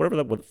Strip, whatever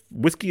that was,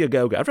 Whiskey A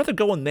Go Go. I'd rather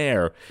go in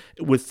there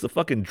with the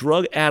fucking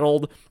drug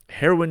addled,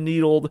 heroin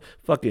needled,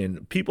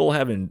 fucking people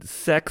having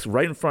sex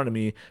right in front of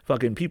me,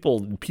 fucking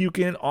people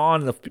puking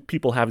on the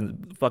people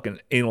having fucking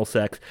anal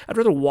sex. I'd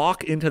rather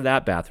walk into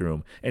that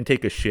bathroom and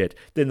take a shit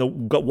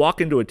than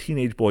walk into a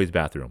teenage boy's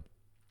bathroom.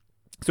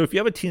 So if you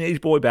have a teenage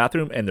boy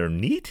bathroom and they're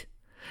neat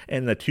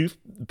and the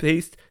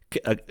toothpaste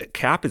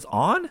cap is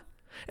on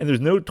and there's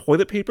no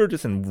toilet paper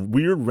just in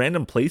weird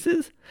random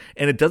places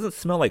and it doesn't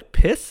smell like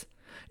piss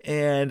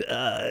and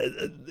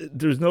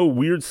there's no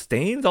weird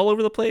stains all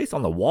over the place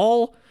on the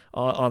wall,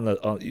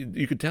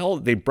 you could tell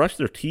they brush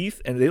their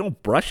teeth and they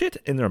don't brush it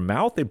in their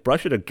mouth, they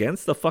brush it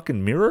against the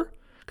fucking mirror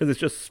because it's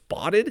just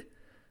spotted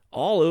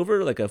all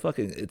over like a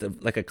fucking,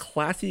 like a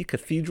classy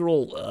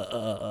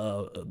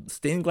cathedral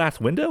stained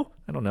glass window.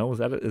 I don't know.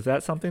 Is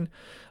that something?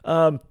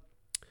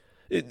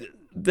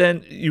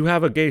 Then you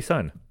have a gay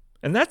son,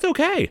 and that's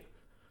okay.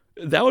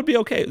 That would be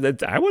okay.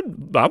 I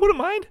wouldn't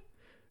mind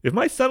if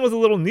my son was a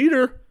little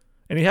neater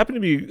and he happened to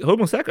be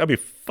homosexual. I'd be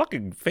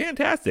fucking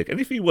fantastic. And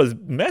if he was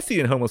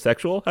messy and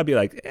homosexual, I'd be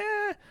like,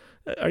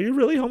 are you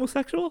really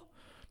homosexual?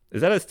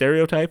 Is that a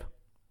stereotype?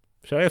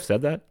 Should I have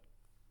said that?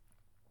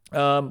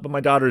 But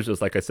my daughter's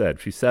just like I said.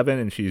 She's 7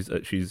 and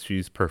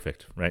she's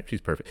perfect, right? She's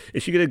perfect.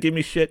 Is she gonna give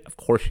me shit? Of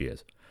course she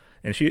is.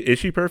 And is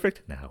she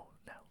perfect? No.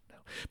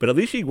 But at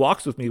least she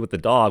walks with me with the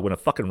dog when it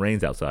fucking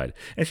rains outside,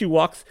 and she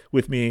walks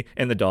with me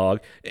and the dog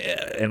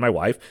and my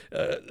wife.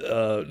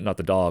 Not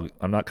the dog.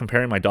 I'm not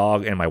comparing my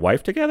dog and my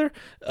wife together.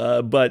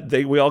 But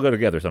we all go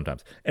together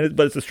sometimes,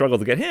 but it's a struggle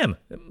to get him,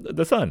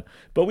 the son.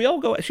 But we all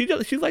go. She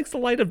likes the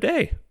light of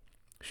day.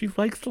 She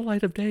likes the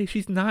light of day.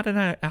 She's not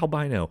an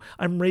albino.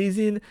 I'm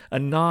raising a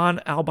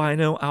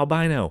non-albino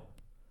albino.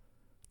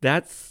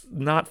 That's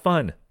not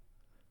fun.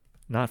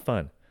 Not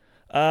fun.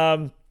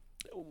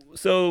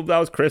 So that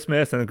was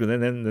Christmas, and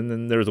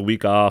then there was a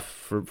week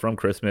off from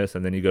Christmas,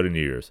 and then you go to New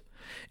Year's.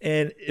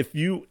 And if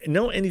you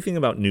know anything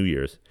about New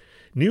Year's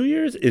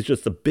is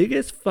just the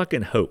biggest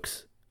fucking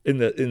hoax in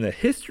the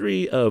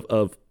history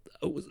of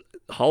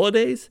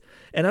holidays.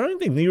 And I don't even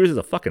think New Year's is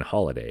a fucking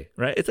holiday,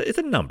 right? It's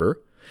a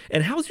number.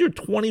 And how's your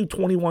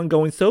 2021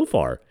 going so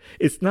far?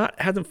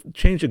 Hasn't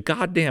changed a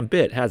goddamn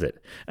bit, has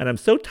it? And I'm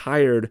so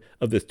tired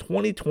of this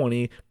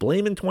 2020,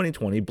 blaming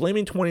 2020,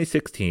 blaming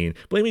 2016,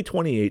 blaming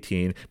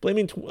 2018,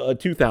 blaming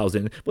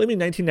 2000, blaming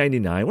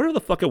 1999, whatever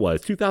the fuck it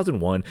was,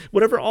 2001,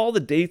 whatever, all the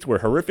dates where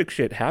horrific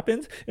shit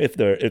happens. If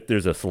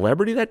there's a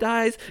celebrity that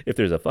dies, if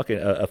there's a fucking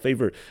a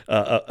favorite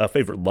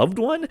loved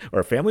one or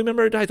a family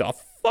member that dies, oh,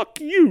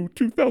 fuck you,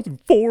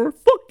 2004,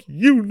 fuck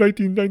you,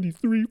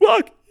 1993,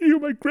 fuck you,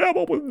 my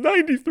grandma was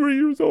 93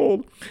 years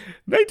old.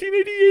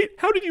 1988,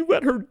 how did you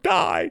let her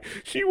die?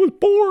 She was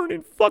born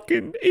in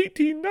fucking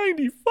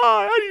 1895.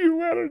 How do you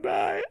let her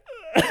die?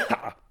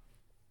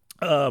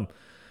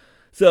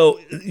 So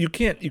you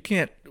can't,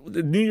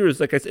 New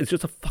Year's, like I said, it's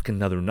just a fucking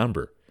another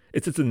number.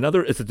 It's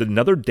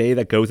another day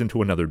that goes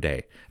into another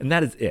day. And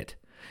that is it.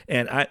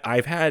 And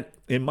I've had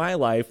in my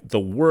life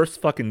the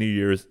worst fucking New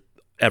Year's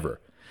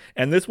ever.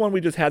 And this one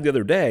we just had the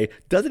other day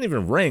doesn't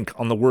even rank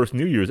on the worst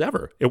New Year's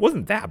ever. It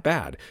wasn't that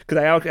bad because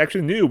I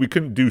actually knew we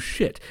couldn't do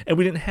shit, and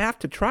we didn't have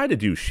to try to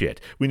do shit.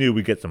 We knew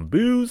we'd get some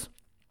booze,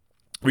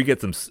 we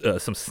get some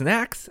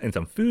snacks and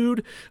some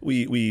food.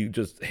 We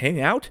just hang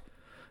out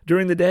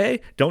during the day,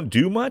 don't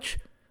do much.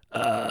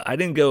 I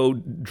didn't go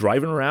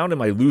driving around in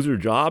my loser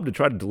job to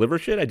try to deliver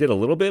shit. I did a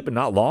little bit, but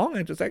not long.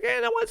 I just like,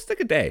 hey, let's take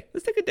a day.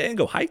 Let's take a day and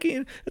go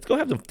hiking. Let's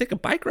go take a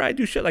bike ride,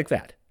 do shit like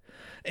that.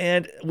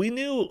 And we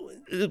knew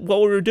what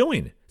we were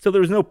doing. So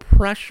there was no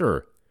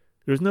pressure.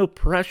 There's no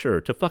pressure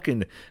to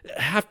fucking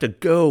have to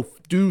go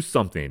do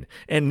something.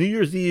 And New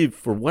Year's Eve,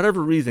 for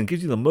whatever reason,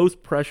 gives you the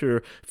most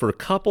pressure for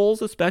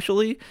couples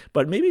especially,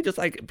 but maybe just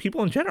like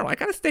people in general. I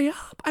gotta stay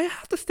up. I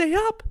have to stay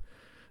up.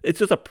 It's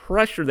just a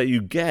pressure that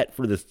you get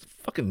for this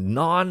fucking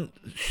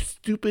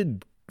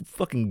non-stupid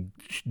fucking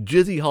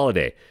jizzy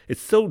holiday.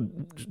 It's so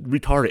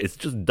retarded. It's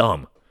just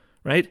dumb,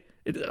 right?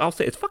 I'll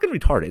say it's fucking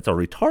retarded. It's a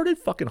retarded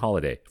fucking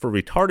holiday for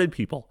retarded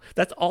people.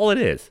 That's all it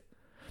is.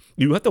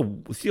 You have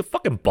to see a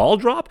fucking ball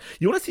drop?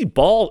 You want to see a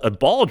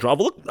ball drop?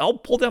 Look, I'll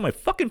pull down my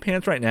fucking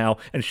pants right now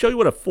and show you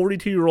what a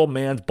 42-year-old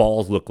man's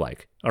balls look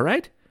like. All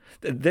right?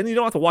 Then you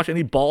don't have to watch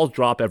any balls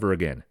drop ever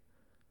again.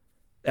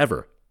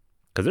 Ever.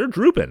 Because they're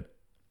drooping.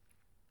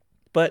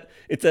 But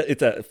it's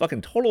a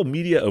fucking total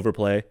media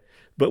overplay.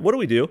 But what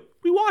do?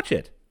 We watch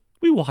it.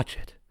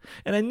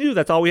 And I knew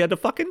that's all we had to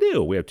fucking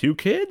do. We have 2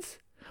 kids.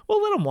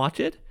 Well, let them watch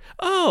it.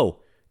 Oh,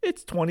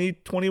 it's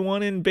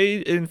 2021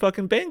 in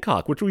fucking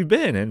Bangkok, which we've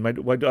been. And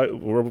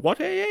we're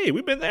watching. Hey,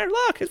 we've been there.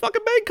 Look, it's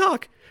fucking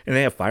Bangkok. And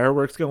they have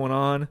fireworks going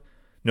on.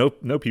 No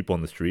people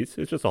in the streets.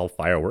 It's just all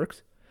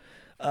fireworks.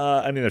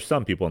 I mean, there's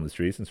some people in the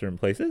streets in certain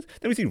places.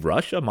 Then we see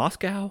Russia,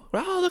 Moscow.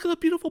 Oh, look at the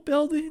beautiful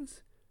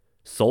buildings.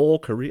 Seoul,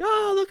 Korea.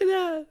 Oh, look at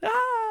that.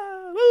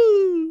 Ah,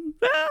 woo,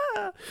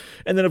 ah.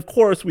 And then, of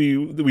course,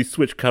 we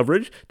switch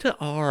coverage to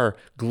our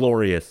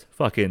glorious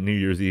fucking New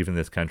Year's Eve in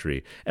this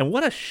country. And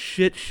what a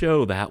shit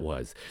show that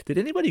was. Did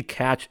anybody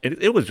catch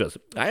it? It was just,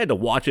 I had to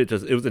watch it.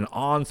 It was an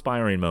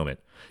awe-inspiring moment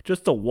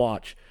just to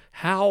watch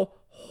how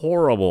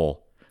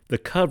horrible the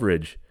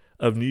coverage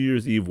of New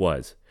Year's Eve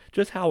was.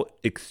 Just how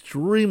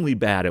extremely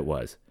bad it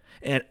was.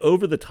 And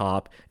over the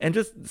top and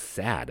just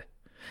sad.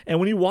 And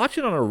when you watch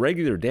it on a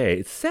regular day,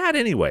 it's sad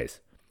anyways.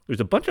 There's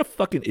a bunch of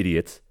fucking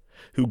idiots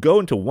who go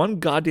into one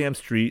goddamn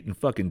street in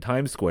fucking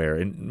Times Square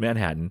in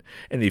Manhattan,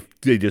 and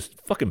they just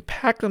fucking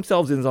pack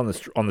themselves in on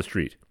the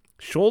street.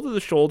 Shoulder to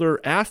shoulder,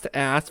 ass to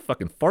ass,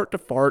 fucking fart to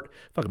fart,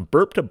 fucking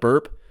burp to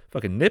burp,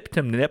 fucking nip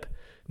to nip.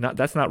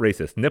 That's not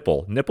racist.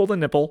 Nipple to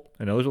nipple.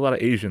 I know there's a lot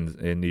of Asians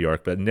in New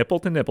York, but nipple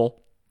to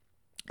nipple.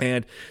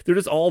 And they're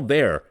just all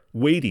there,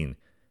 waiting,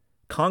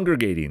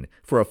 congregating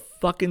for a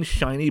fucking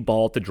shiny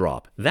ball to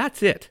drop.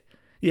 That's it.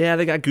 Yeah,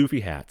 they got goofy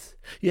hats.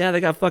 Yeah, they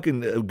got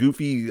fucking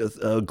goofy,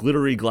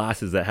 glittery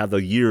glasses that have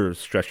the year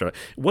stretched out.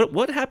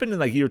 What happened in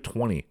like year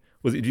 20?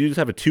 Did you just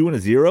have a 2 and a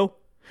 0?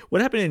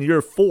 What happened in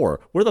year 4?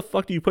 Where the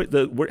fuck do you put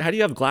how do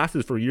you have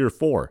glasses for year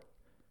 4?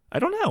 I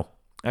don't know.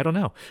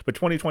 But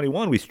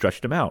 2021, we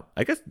stretched them out.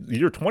 I guess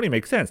year 20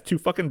 makes sense. Two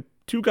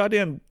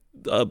goddamn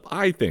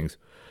eye things.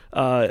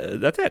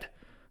 That's it.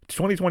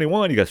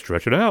 2021, you got to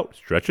stretch it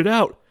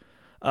out.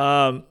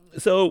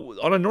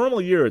 So on a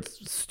normal year,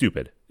 it's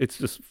stupid. It's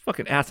just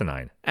fucking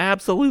asinine.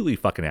 Absolutely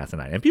fucking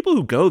asinine. And people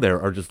who go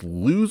there are just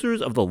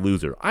losers of the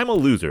loser. I'm a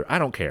loser. I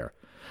don't care.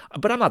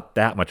 But I'm not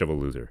that much of a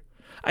loser.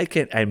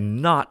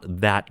 I'm not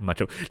that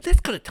much of...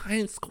 Let's go to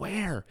Times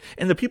Square.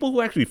 And the people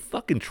who actually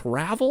fucking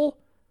travel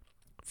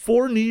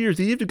for New Year's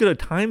Eve to go to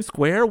Times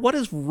Square, what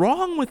is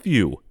wrong with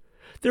you?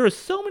 There are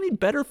so many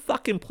better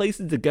fucking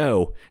places to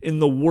go in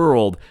the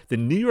world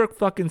than New York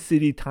fucking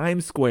City,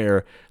 Times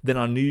Square, than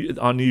on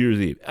New Year's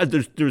Eve.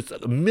 There's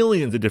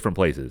millions of different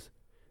places.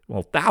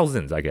 Well,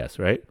 thousands, I guess,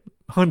 right?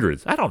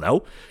 Hundreds. I don't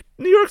know.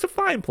 New York's a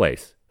fine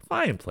place.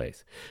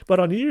 But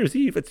on New Year's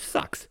Eve, it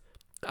sucks.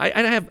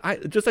 I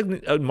just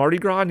like Mardi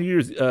Gras,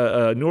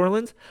 New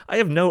Orleans, I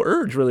have no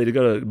urge really to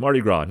go to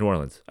Mardi Gras, New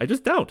Orleans. I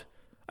just don't.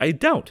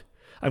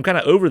 I'm kind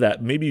of over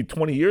that. Maybe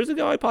 20 years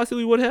ago, I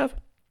possibly would have.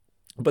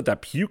 But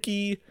that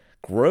pukey,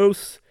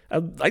 gross,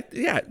 I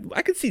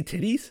could see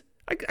titties.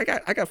 I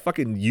got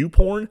fucking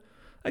porn.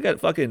 I got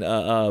fucking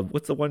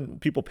what's the one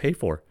people pay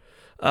for?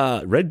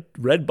 Red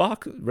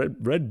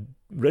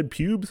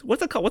pubes.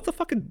 What's it called? What's the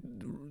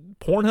fucking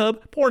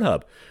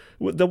Pornhub.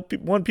 The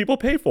one people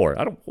pay for.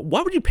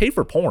 Why would you pay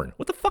for porn?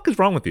 What the fuck is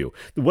wrong with you?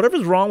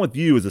 Whatever's wrong with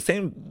you is the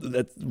same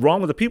that's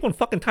wrong with the people in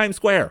fucking Times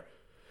Square.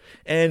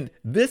 And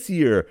this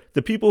year,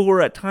 the people who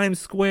are at Times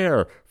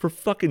Square for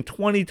fucking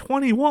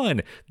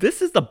 2021,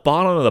 this is the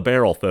bottom of the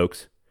barrel,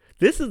 folks.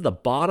 This is the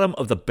bottom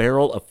of the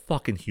barrel of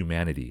fucking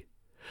humanity.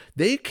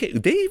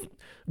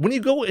 When you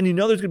go and you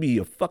know there's going to be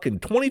a fucking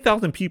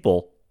 20,000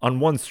 people on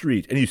one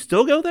street and you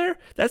still go there,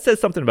 that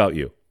says something about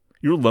you.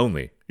 You're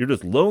lonely. You're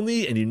just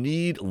lonely and you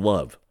need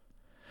love.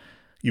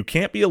 You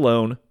can't be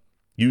alone.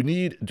 You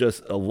need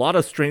just a lot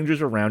of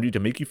strangers around you to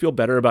make you feel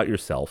better about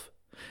yourself.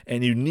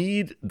 And you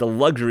need the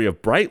luxury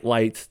of bright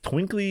lights,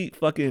 twinkly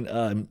fucking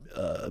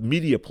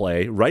media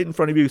play right in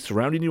front of you,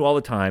 surrounding you all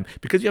the time,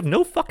 because you have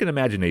no fucking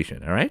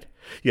imagination, all right?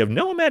 You have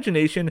no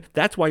imagination.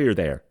 That's why you're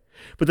there.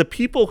 But the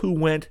people who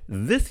went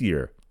this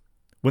year,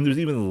 when there's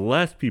even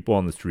less people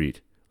on the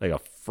street, like a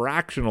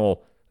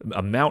fractional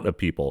amount of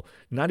people,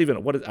 I don't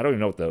even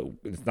know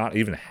it's not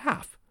even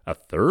half. A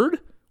third?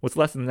 What's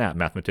less than that,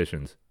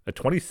 mathematicians? A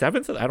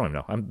 27th? I don't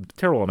know. I'm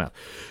terrible at math.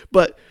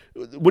 But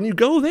when you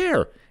go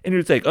there and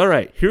you're like, all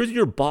right, here's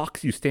your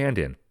box you stand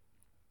in.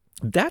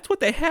 That's what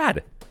they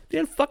had. They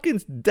had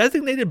fucking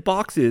designated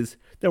boxes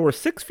that were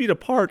 6 feet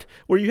apart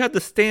where you had to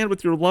stand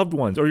with your loved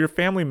ones or your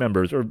family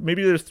members, or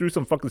maybe they just threw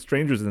some fucking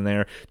strangers in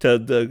there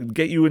to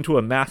get you into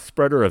a mass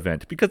spreader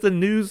event, because the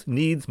news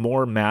needs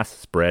more mass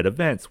spread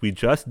events. We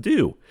just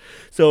do.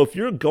 So if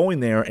you're going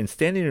there and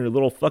standing in your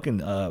little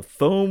fucking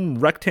foam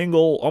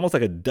rectangle, almost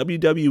like a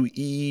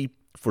WWE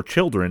for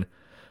children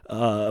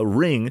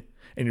ring,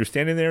 and you're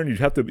standing there and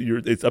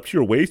it's up to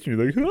your waist and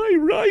you're like, hi,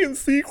 Ryan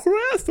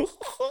Seacrest.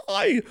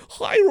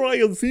 Hi,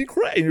 Ryan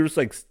Seacrest. And you're just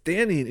like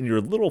standing in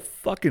your little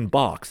fucking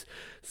box.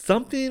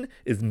 Something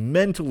is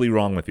mentally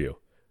wrong with you.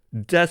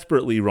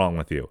 Desperately wrong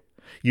with you.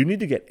 You need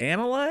to get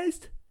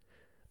analyzed.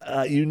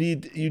 You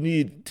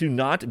need to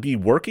not be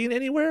working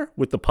anywhere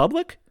with the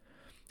public.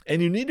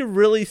 And you need to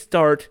really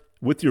start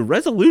with your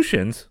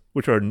resolutions,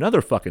 which are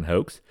another fucking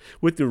hoax.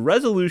 With your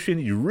resolution,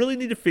 you really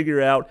need to figure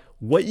out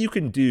what you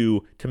can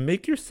do to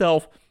make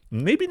yourself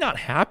maybe not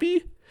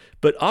happy,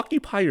 but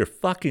occupy your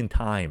fucking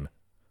time.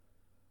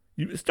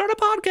 You start a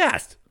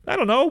podcast. I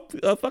don't know.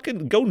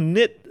 Fucking go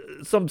knit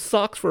some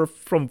socks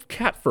from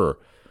cat fur.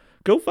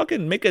 Go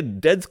fucking make a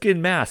dead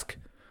skin mask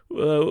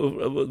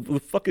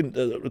with fucking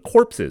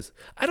corpses.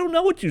 I don't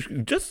know what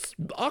just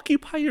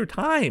occupy your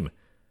time.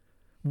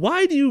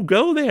 Why do you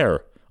go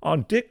there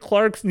on Dick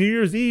Clark's New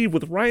Year's Eve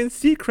with Ryan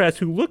Seacrest,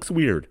 who looks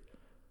weird?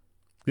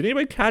 Did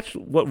anybody catch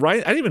what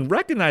Ryan? I didn't even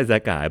recognize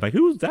that guy. I'm like,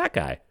 who's that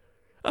guy?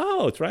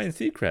 Oh, it's Ryan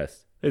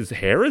Seacrest. His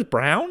hair is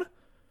brown.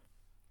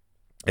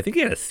 I think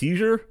he had a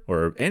seizure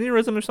or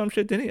aneurysm or some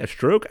shit, didn't he? A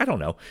stroke? I don't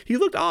know. He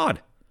looked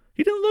odd.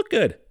 He didn't look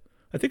good.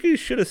 I think he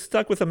should have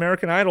stuck with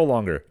American Idol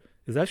longer.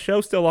 Is that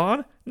show still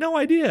on? No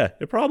idea.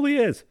 It probably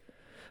is.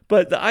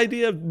 But the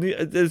idea of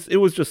it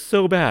was just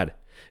so bad.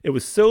 It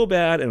was so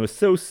bad and it was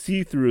so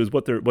see-through is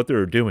what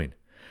they're doing.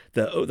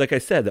 Like I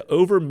said, the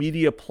over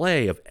media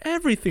play of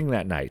everything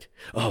that night.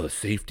 Oh, the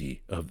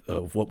safety of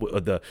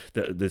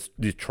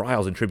these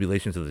trials and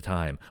tribulations of the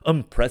time,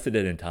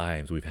 unprecedented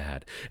times we've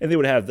had. And they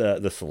would have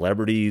the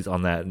celebrities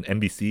on that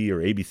NBC or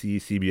ABC,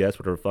 CBS,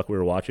 whatever the fuck we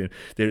were watching.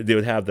 They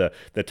would have the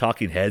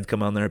talking heads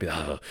come on there and be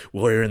like, oh,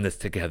 we're in this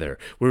together.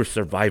 We're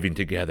surviving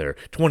together.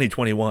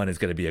 2021 is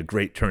going to be a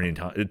great turning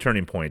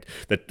point.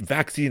 The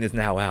vaccine is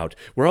now out.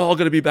 We're all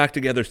going to be back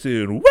together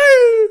soon.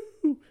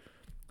 Woo!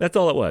 That's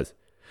all it was.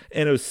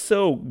 And it was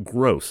so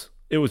gross.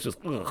 It was just,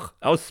 ugh.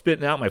 I was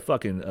spitting out my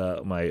fucking,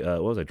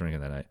 what was I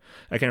drinking that night?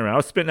 I can't remember. I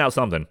was spitting out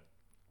something.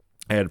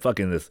 I had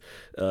fucking this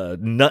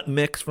nut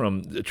mix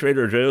from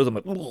Trader Joe's. I'm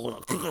like,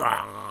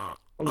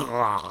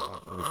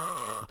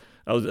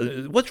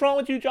 what's wrong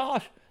with you,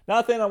 Josh?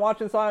 Nothing. I'm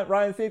watching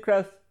Ryan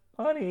Seacrest.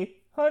 Honey,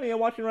 I'm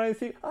watching Ryan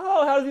Seacrest.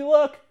 Oh, how does he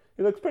look?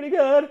 He looks pretty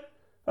good.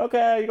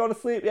 Okay, you going to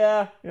sleep?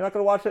 Yeah. You're not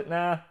going to watch it?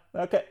 Nah.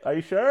 Okay. Are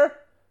you sure?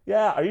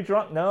 Yeah. Are you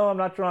drunk? No, I'm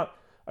not drunk.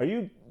 Are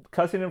you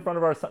cussing in front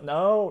of our son?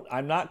 No,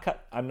 I'm not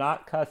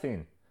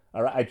cussing.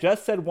 All right, I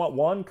just said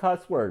one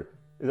cuss word.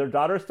 Is her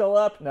daughter still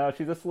up? No,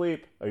 she's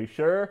asleep. Are you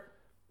sure?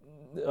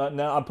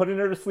 No, I'm putting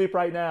her to sleep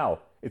right now.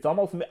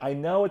 I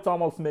know it's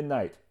almost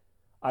midnight.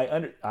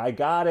 I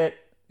got it.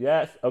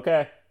 Yes.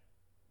 Okay.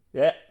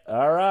 Yeah.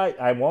 All right.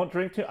 I won't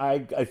drink too.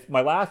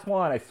 My last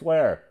one. I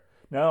swear.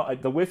 No,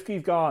 the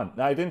whiskey's gone.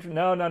 No, I didn't.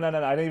 No.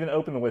 I didn't even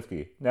open the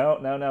whiskey. No.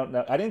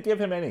 I didn't give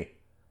him any.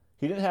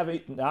 He didn't have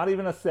not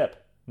even a sip.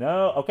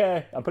 No,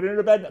 okay. I'm putting her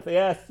to bed.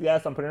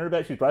 Yes, I'm putting her to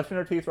bed. She's brushing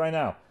her teeth right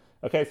now.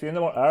 Okay, see you in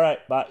the morning. All right,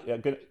 bye. Yeah,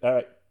 good. All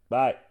right,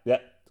 bye. Yeah,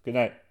 good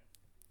night.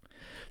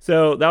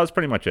 So that was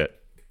pretty much it.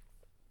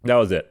 That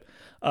was it.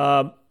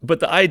 But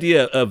the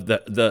idea of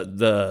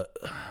the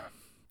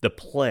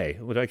play,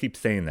 which I keep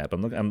saying that,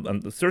 but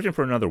I'm searching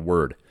for another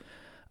word.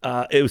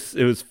 It was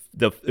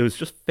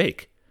just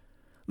fake.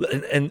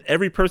 And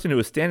every person who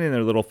was standing in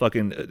their little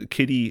fucking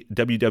kiddie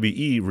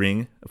WWE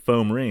ring,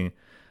 foam ring,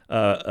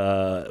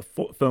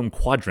 foam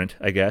quadrant,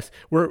 I guess,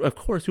 were, of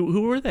course,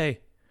 who were they?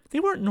 They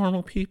weren't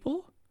normal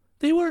people.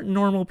 It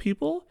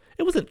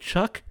wasn't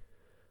Chuck,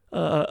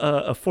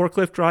 a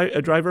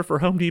forklift driver for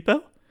Home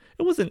Depot.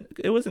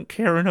 It wasn't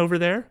Karen over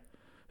there,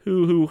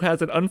 who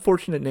has an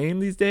unfortunate name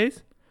these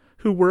days,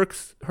 who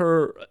works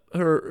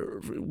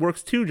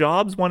works two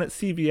jobs, one at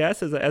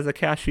CVS as a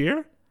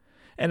cashier,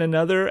 and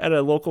another at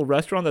a local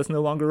restaurant that's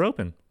no longer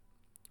open,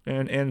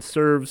 and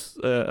serves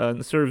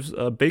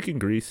bacon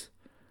grease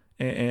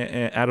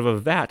and out of a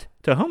vat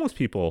to homeless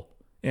people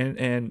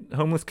and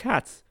homeless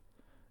cats.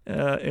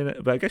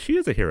 But I guess she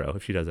is a hero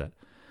if she does that.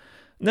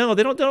 No,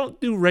 they don't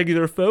do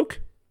regular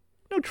folk.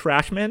 No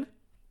trash men,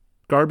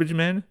 garbage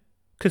men,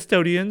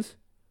 custodians.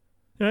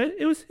 Right?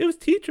 It was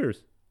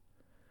teachers.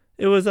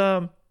 It was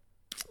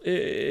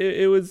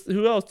it was,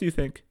 who else do you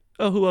think?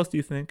 Oh, who else do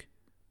you think?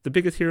 The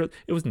biggest hero?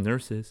 It was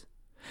nurses.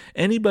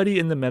 Anybody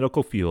in the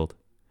medical field.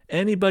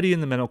 Right?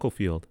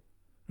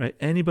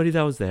 Anybody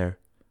that was there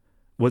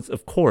was,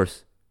 of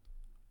course,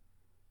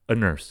 a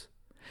nurse.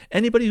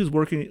 Anybody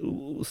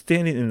who's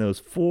standing in those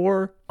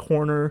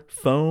four-corner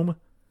foam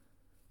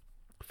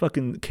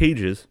fucking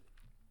cages,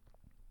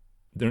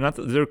 they're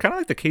kind of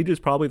like the cages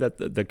probably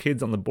that the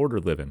kids on the border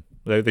live in.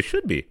 They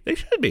should be.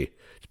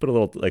 Just put a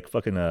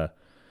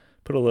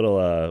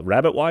little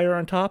rabbit wire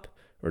on top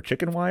or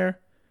chicken wire,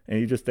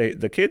 and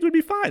the kids would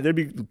be fine. There'd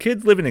be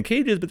kids living in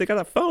cages, but they got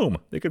that foam.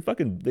 They could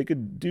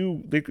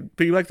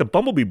be like the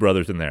Bumblebee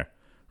brothers in there,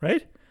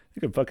 right? They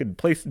could fucking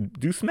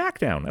do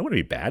SmackDown. That wouldn't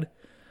be bad.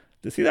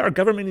 To see that our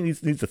government needs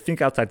to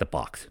think outside the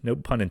box. No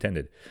pun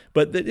intended.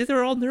 But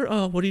they're all nurse.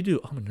 Oh, what do you do?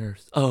 I'm a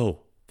nurse. Oh,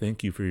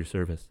 thank you for your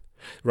service.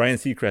 Ryan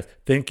Seacrest,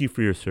 thank you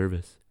for your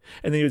service.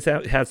 And then you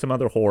would have some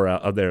other whore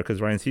out there,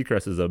 because Ryan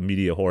Seacrest is a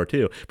media whore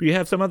too. But you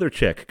have some other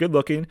chick, good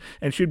looking,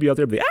 and she'd be out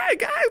there and be, hey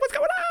guys, what's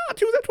going on?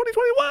 Tuesday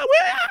 2021.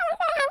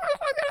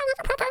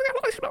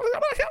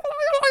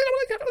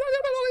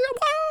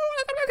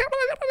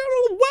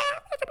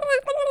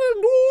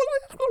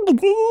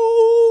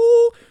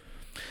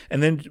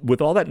 And then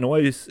with all that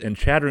noise and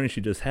chattering she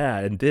just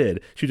had and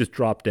did, she just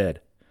dropped dead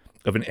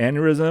of an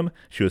aneurysm.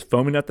 She was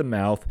foaming at the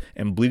mouth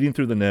and bleeding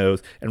through the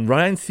nose. And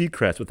Ryan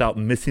Seacrest, without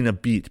missing a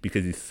beat,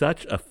 because he's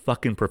such a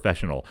fucking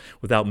professional,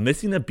 without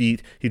missing a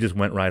beat, he just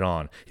went right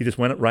on. He just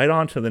went right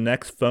on to the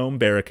next foam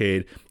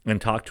barricade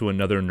and talked to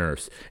another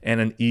nurse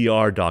and an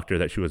ER doctor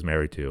that she was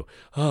married to.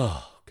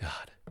 Oh,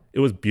 God. It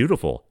was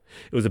beautiful.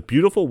 It was a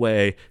beautiful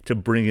way to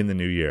bring in the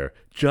new year.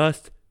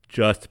 Just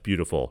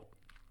beautiful.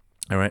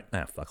 All right.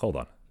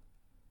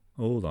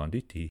 Hold on,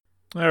 DT.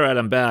 All right,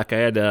 I'm back.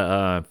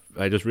 I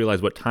just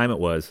realized what time it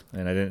was,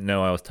 and I didn't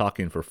know I was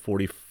talking for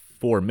 40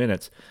 54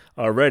 minutes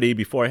already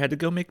before I had to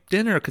go make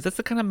dinner, because that's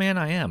the kind of man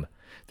I am.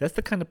 That's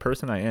the kind of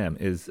person I am.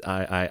 Is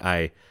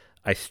I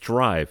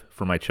strive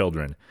for my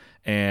children,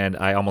 and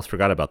I almost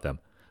forgot about them.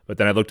 But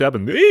then I looked up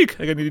and,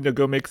 eek, I need to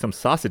go make some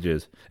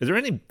sausages. Is there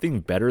anything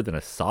better than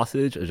a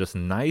sausage? A just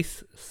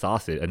nice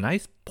sausage, a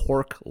nice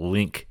pork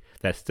link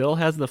that still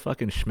has the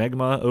fucking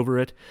schmegma over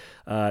it.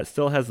 It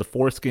still has the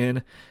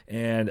foreskin,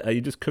 and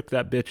you just cook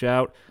that bitch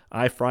out.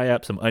 I fry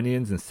up some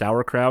onions and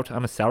sauerkraut.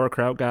 I'm a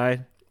sauerkraut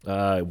guy.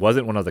 It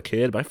wasn't when I was a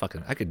kid, but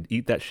I could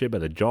eat that shit by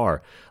the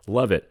jar.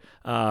 Love it.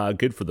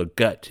 Good for the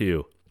gut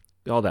too.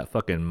 All that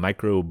fucking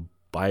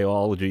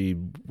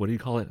microbiology. What do you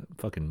call it?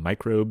 Fucking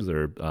microbes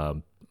or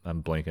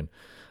I'm blanking.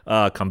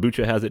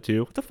 Kombucha has it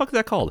too. What the fuck is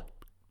that called?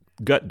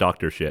 Gut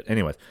doctor shit.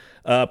 Anyways,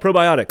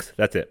 probiotics.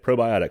 That's it.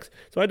 Probiotics.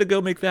 So I had to go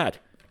make that.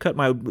 Cut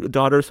my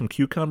daughter some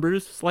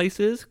cucumbers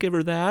slices. Give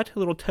her that. A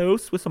little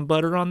toast with some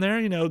butter on there.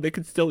 You know, they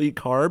could still eat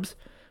carbs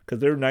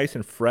because they're nice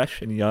and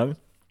fresh and young.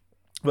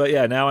 But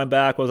yeah, now I'm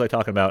back. What was I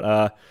talking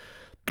about?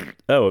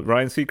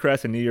 Ryan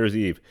Seacrest and New Year's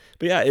Eve.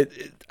 But yeah,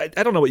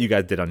 I don't know what you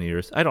guys did on New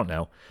Year's. I don't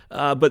know.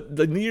 But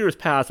the New Year's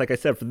pass, like I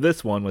said, for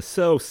this one was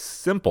so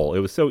simple. It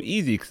was so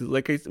easy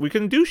because we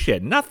couldn't do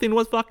shit. Nothing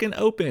was fucking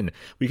open.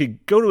 We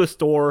could go to a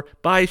store,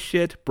 buy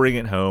shit, bring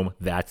it home.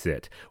 That's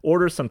it.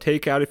 Order some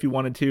takeout if you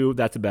wanted to.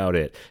 That's about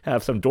it.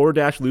 Have some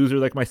DoorDash loser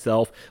like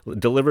myself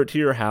deliver it to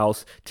your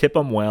house. Tip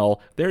them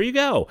well. There you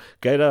go.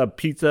 Get a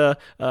pizza.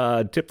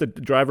 Tip the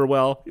driver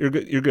well. You're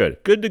good. You're good.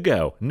 Good to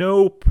go.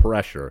 No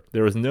pressure.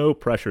 There was no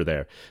pressure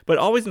there. But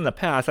always in the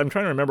past, I'm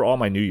trying to remember all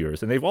my New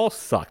Year's, and they've all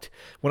sucked.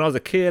 When I was a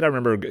kid, I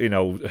remember,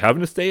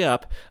 having to stay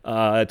up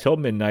till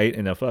midnight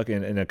in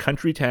a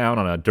country town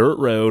on a dirt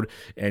road,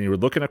 and you were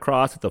looking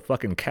across at the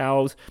fucking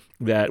cows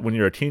that when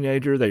you're a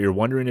teenager that you're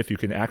wondering if you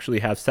can actually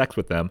have sex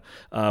with them,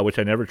 which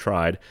I never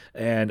tried,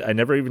 and I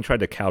never even tried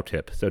to cow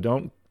tip. So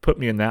don't put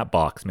me in that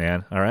box,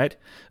 man. All right.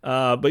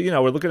 But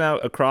we're looking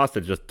out across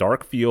at just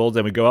dark fields,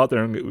 and we go out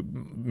there,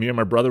 and me and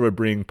my brother would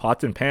bring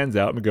pots and pans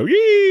out, and we go,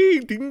 yee,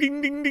 ding,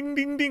 ding, ding, ding,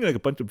 ding, ding, like a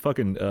bunch of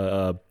fucking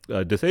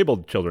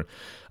disabled children.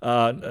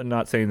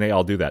 Not saying they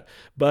all do that,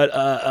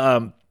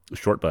 but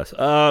short bus.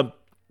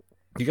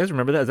 You guys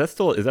remember that?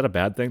 Is that a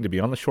bad thing to be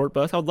on the short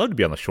bus? I would love to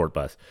be on the short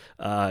bus.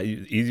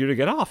 Easier to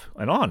get off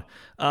and on,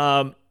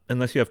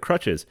 unless you have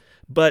crutches.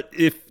 But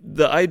if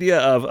the idea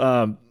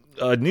of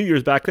New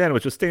Year's back then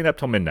was just staying up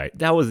till midnight.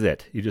 That was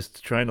it. You're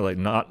just trying to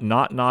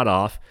not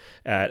off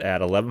at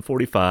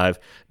 11:45,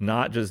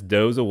 not just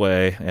doze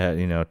away at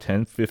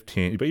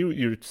 10:15. But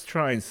you're just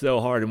trying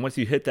so hard. And once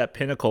you hit that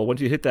pinnacle, once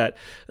you hit that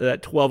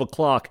 12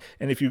 o'clock,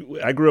 and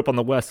I grew up on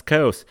the West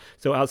Coast,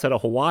 so outside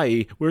of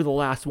Hawaii, we're the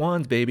last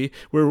ones, baby.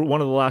 We're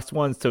one of the last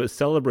ones to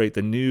celebrate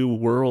the new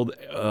world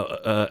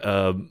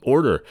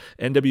order.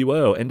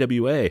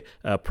 NWA.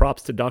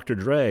 Props to Dr.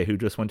 Dre, who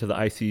just went to the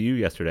ICU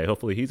yesterday.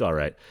 Hopefully he's all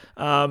right.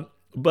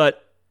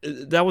 But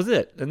that was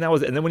it. And then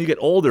when you get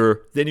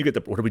older, then you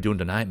get what are we doing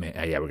tonight, man?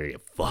 Yeah, we're going to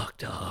get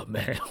fucked up,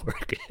 man. We're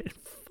getting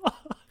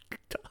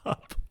fucked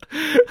up.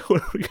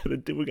 What are we going to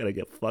do? We're going to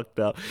get fucked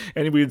up.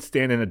 And we would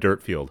stand in a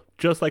dirt field,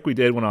 just like we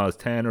did when I was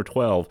 10 or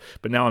 12.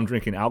 But now I'm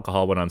drinking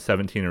alcohol when I'm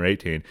 17 or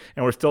 18.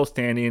 And we're still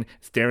staring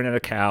at a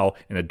cow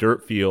in a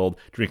dirt field,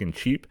 drinking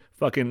cheap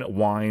fucking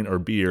wine or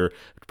beer,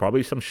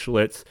 probably some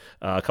Schlitz,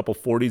 a couple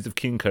 40s of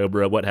King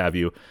Cobra, what have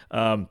you.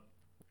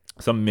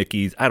 Some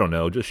Mickeys, I don't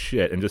know, just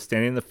shit, and just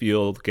standing in the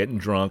field, getting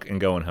drunk,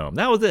 and going home.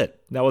 That was it.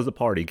 That was the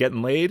party.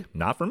 Getting laid,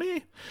 not for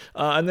me.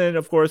 And then,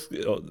 of course,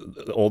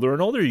 the older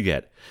and older you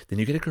get, then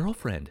you get a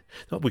girlfriend.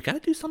 So we got to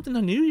do something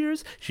on New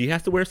Year's. She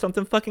has to wear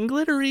something fucking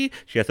glittery.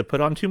 She has to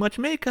put on too much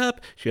makeup.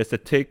 She has to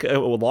take a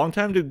long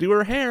time to do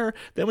her hair.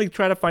 Then we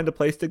try to find a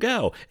place to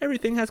go.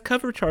 Everything has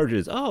cover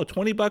charges. Oh,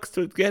 $20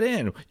 to get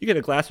in. You get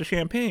a glass of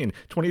champagne.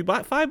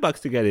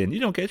 $5 to get in. You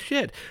don't get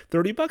shit.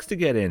 $30 to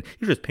get in.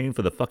 You're just paying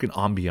for the fucking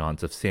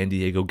ambiance of San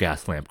Diego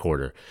Gaslamp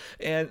Quarter.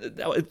 And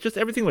it's just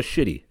everything was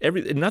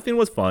shitty. Nothing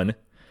was fun.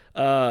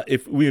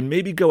 If we would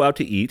maybe go out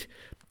to eat,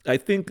 I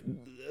think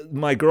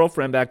my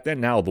girlfriend back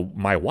then, now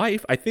my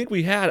wife, I think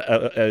we had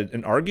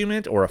an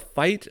argument or a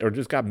fight or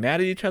just got mad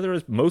at each other.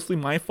 It's mostly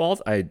my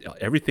fault.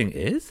 Everything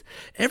is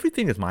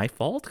my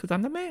fault because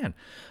I'm the man.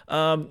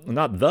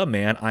 Not the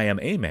man, I am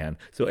a man.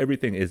 So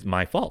everything is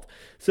my fault.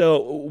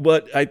 So,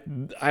 but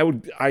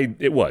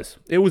it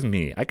was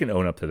me. I can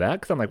own up to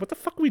that because I'm like, what the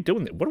fuck are we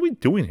doing? What are we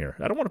doing here?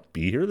 I don't want to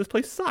be here. This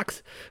place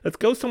sucks. Let's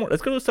go somewhere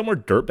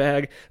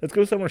dirtbag. Let's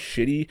go somewhere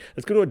shitty.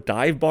 Let's go to a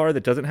dive bar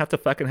that doesn't have to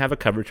fucking have a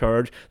cover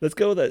charge. Let's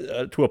go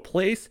to a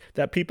place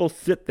that people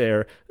sit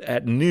there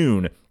at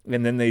noon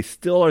and then they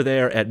still are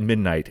there at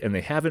midnight and they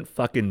haven't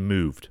fucking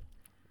moved.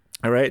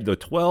 All right, the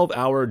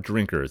 12-hour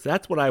drinkers.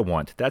 That's what I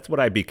want. That's what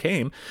I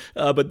became,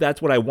 but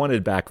that's what I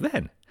wanted back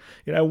then.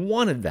 I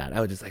wanted that.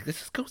 I was just like, let's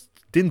just go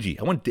dingy.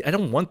 I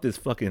don't want this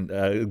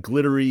fucking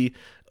glittery,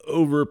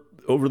 over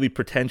overly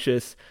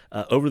pretentious,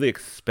 overly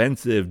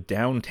expensive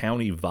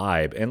downtowny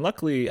vibe. And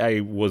luckily,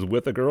 I was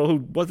with a girl who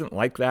wasn't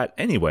like that,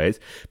 anyways.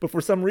 But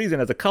for some reason,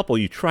 as a couple,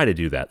 you try to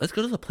do that. Let's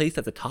go to the place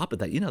at the top of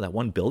that, that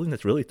one building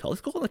that's really tall.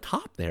 Let's go on the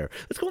top there.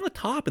 Let's go on the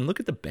top and look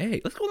at the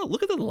bay. Let's go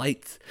look at the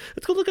lights.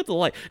 Let's go look at the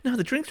light. Now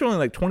the drinks are only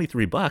like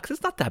 $23.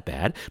 It's not that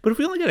bad. But if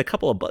we only get a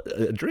couple of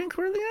drinks,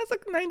 it's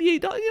like $98. You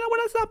know what?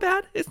 That's not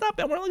bad. It's not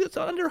bad. We're only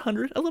under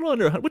 100, a little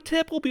under 100. With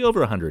tip, we'll be over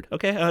 100.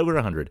 Okay, over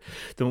 100.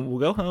 Then we'll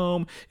go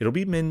home. It'll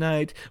be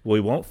midnight. We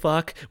won't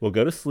fuck. We'll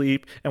go to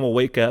sleep, and we'll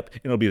wake up,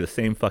 and it'll be the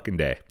same fucking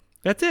day.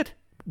 That's it.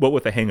 But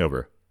with a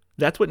hangover.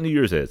 That's what New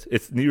Year's is.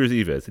 It's New Year's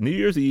Eve is. New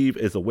Year's Eve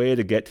is a way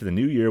to get to the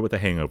new year with a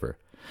hangover.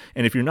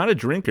 And if you're not a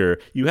drinker,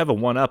 you have a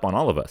one-up on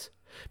all of us.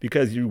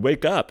 Because you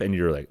wake up and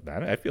you're like,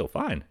 I feel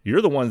fine.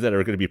 You're the ones that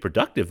are going to be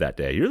productive that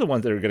day. You're the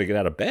ones that are going to get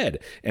out of bed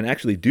and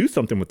actually do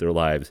something with their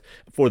lives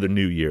for the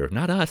new year.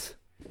 Not us.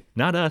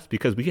 Not us,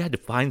 because we had to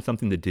find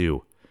something to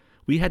do.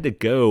 We had to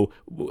go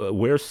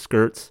wear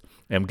skirts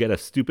and get a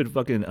stupid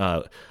fucking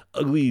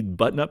ugly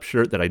button-up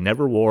shirt that I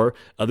never wore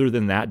other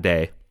than that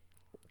day.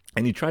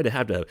 And you tried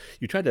to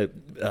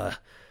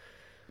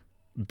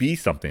be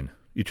something.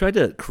 You tried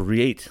to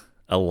create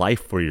a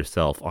life for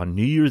yourself on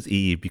New Year's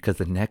Eve, because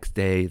the next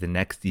day, the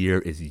next year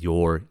is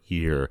your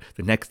year.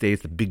 The next day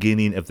is the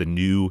beginning of the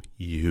new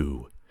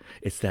you.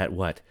 It's that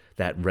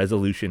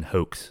resolution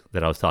hoax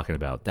that I was talking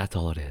about. That's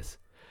all it is.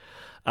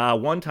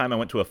 One time I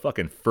went to a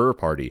fucking fur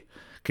party.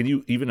 Can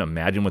you even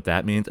imagine what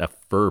that means? A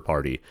fur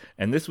party.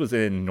 And this was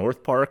in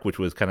North Park, which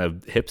was kind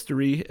of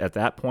hipstery at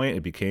that point.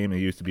 It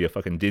used to be a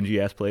fucking dingy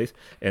ass place,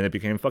 and it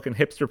became fucking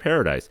hipster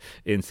paradise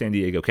in San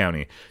Diego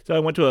County. So I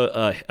went to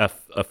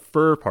a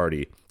fur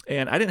party,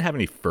 and I didn't have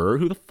any fur.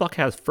 Who the fuck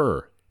has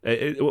fur?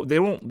 They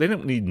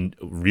don't need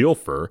real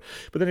fur.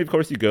 But then, of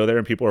course, you go there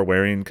and people are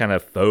wearing kind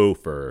of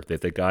faux fur that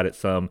they got at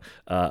some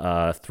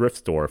thrift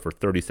store for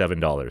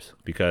 $37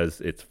 because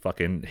it's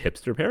fucking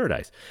hipster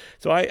paradise.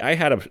 So I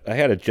had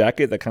a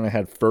jacket that kind of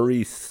had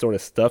furry sort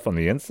of stuff on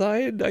the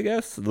inside, I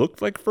guess. It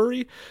looked like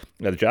furry.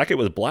 Now, the jacket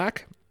was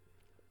black.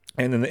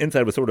 And then the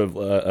inside was sort of,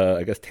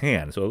 I guess,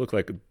 tan. So it looked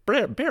like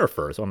bear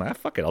fur. So I'm like,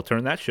 fuck it, I'll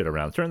turn that shit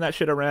around.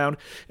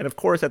 And of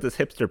course, at this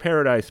hipster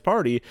paradise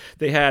party,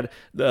 they had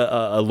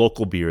a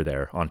local beer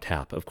there on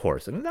tap, of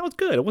course. And that was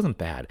good. It wasn't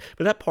bad.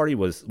 But that party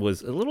was a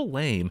little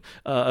lame,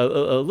 a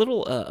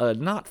little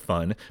not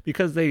fun,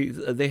 because they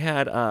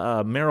had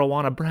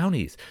marijuana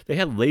brownies. They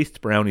had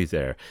laced brownies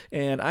there.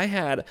 And I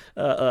had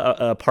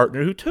a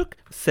partner who took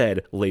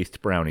said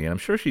laced brownie. And I'm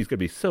sure she's going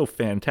to be so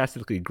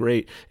fantastically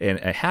great and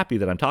happy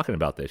that I'm talking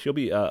about this.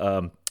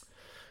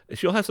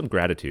 She'll have some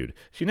gratitude.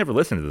 She never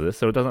listened to this,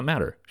 so it doesn't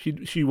matter.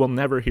 She will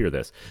never hear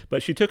this.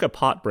 But she took a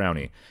pot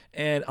brownie.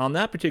 And on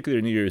that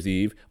particular New Year's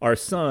Eve, our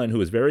son, who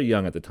was very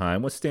young at the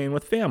time, was staying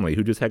with family,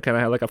 who just had kind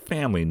of like a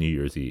family New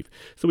Year's Eve.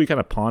 So we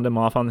kind of pawned him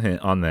off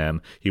on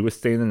them. He was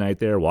staying the night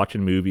there,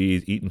 watching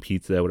movies, eating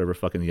pizza, whatever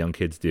fucking young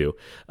kids do,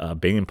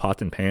 banging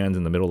pots and pans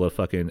in the middle of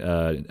fucking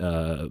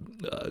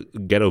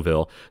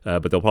Ghettoville,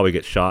 but they'll probably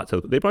get shot. So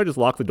they probably just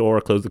lock the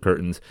door, close the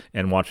curtains,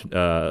 and watch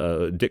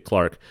Dick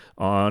Clark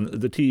on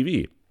the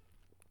TV.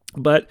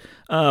 But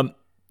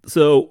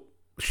so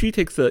she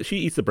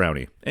eats the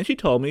brownie, and she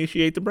told me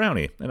she ate the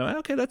brownie, and I'm like,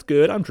 okay, that's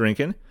good. I'm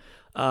drinking.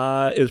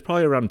 It was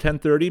probably around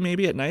 10:30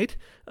 maybe at night,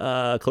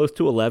 close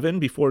to 11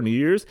 before New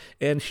Year's,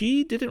 and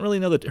she didn't really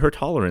know her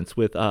tolerance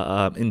with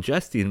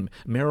ingesting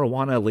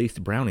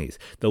marijuana-laced brownies,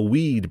 the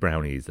weed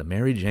brownies, the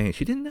Mary Jane.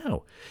 She didn't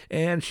know,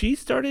 and she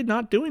started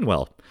not doing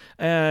well.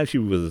 She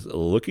was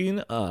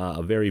looking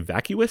very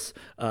vacuous,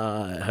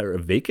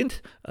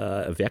 vacant.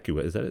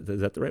 Vacuous, is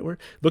that the right word?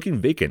 Looking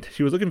vacant.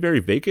 She was looking very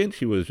vacant.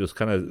 She was just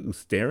kind of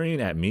staring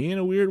at me in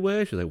a weird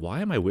way. She was like, "Why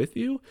am I with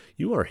you?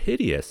 You are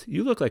hideous.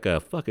 You look like a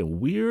fucking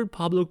weird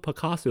Pablo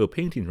Picasso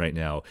painting right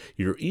now.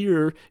 Your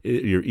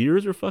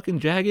ears are fucking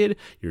jagged.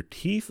 Your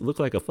teeth look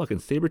like a fucking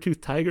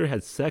saber-toothed tiger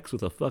had sex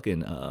with a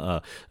fucking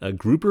a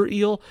grouper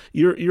eel.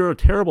 You're a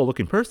terrible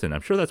looking person."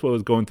 I'm sure that's what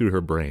was going through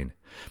her brain.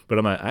 But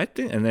I'm like, I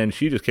think, and then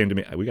she just came to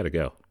me, "We got to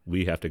go.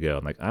 We have to go."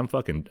 I'm like,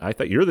 I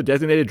thought you're the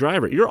designated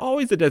driver. You're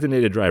always the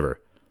designated driver.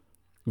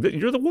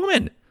 You're the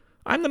woman.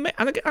 I'm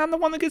the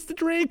one that gets to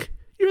drink.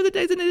 You're the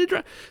designated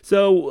driver.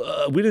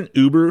 So we didn't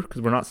Uber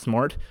because we're not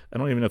smart. I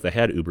don't even know if they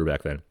had Uber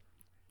back then.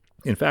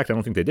 In fact, I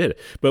don't think they did.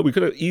 But we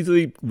could have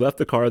easily left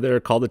the car there,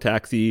 called the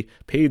taxi,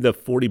 paid the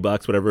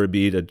 $40, whatever it'd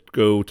be, to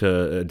go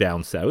to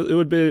down south. It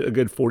would be a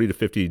good $40 to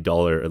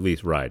 $50 at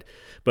least ride.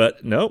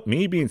 But no,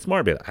 me being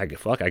smart, I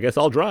guess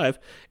I'll drive.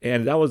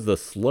 And that was the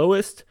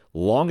slowest,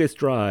 longest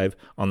drive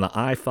on the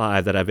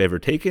I-5 that I've ever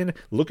taken,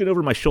 looking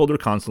over my shoulder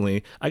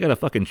constantly. I got a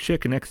fucking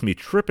chick next to me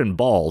tripping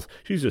balls.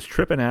 She's just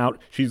tripping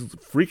out. She's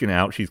freaking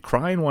out. She's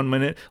crying 1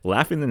 minute,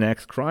 laughing the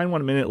next, crying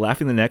 1 minute,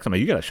 laughing the next. I'm like,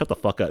 you gotta shut the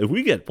fuck up. If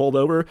we get pulled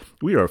over,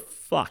 we are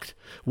fucked.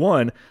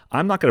 One,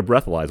 I'm not gonna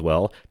breathalyze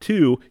well.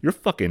 Two, you're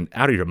fucking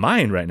out of your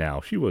mind right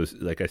now. She was,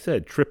 like I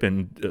said,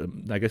 tripping,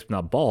 I guess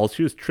not balls,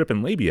 she was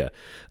tripping labia.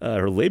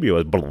 Her labia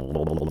was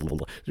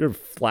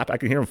flap. I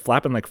can hear him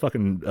flapping like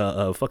fucking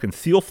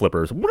seal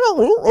flippers.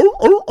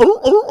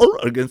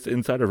 against the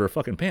inside of her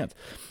fucking pants,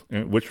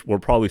 which were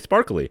probably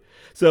sparkly.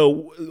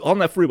 So on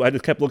that freeway, I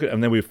just kept looking,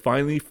 and then we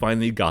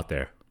finally got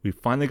there. We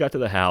finally got to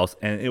the house,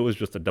 and it was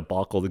just a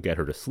debacle to get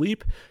her to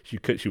sleep. She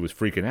was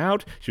freaking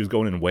out. She was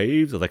going in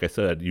waves of, like I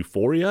said,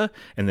 euphoria,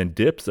 and then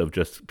dips of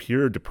just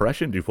pure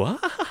depression. Look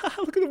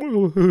at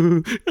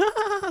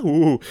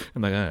the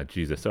I'm like,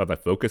 Jesus. So I'm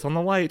like, focus on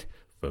the light.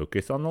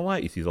 Focus on the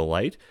light. You see the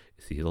light?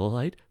 You see the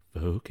light?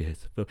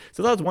 Focus.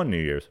 So that was one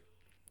New Year's.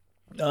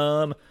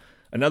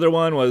 Another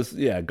one was,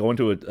 going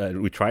to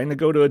we trying to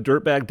go to a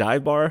dirtbag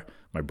dive bar.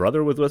 My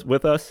brother was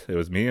with us. It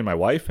was me and my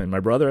wife and my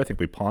brother. I think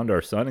we pawned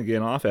our son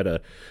again off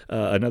at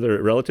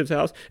another relative's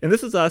house. And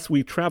this is us.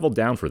 We traveled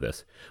down for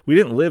this. We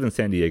didn't live in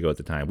San Diego at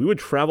the time. We would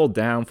travel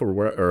down for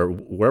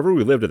wherever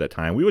we lived at that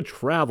time. We would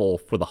travel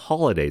for the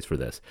holidays for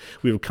this.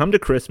 We would come to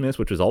Christmas,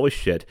 which was always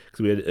shit because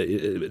we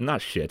had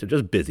not shit,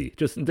 just busy.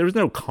 Just there was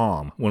no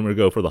calm when we would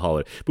go for the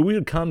holiday. But we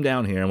would come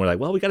down here and we're like,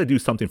 well, we got to do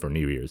something for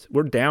New Year's.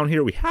 We're down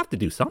here. We have to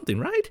do something,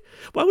 right?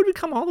 Why would we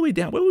come all the way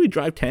down? Why would we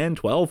drive 10,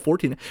 12,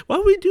 14? Why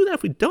would we do that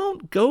if we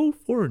don't go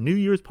for a New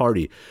Year's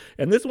party?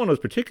 And this one was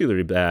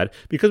particularly bad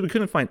because we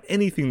couldn't find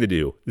anything to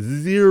do.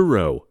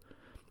 Zero.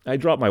 I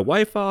dropped my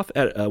wife off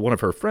at one of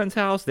her friend's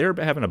house. They're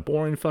having a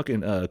boring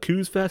fucking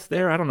Coos Fest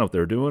there. I don't know what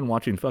they're doing,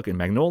 watching fucking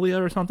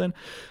Magnolia or something.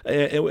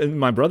 And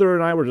my brother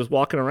and I were just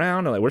walking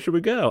around and like, where should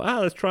we go?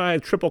 Let's try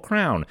Triple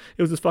Crown.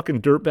 It was this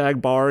fucking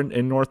dirtbag bar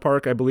in North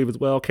Park, I believe as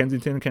well.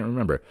 Kensington, can't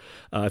remember.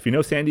 If you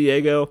know San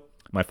Diego,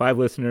 my 5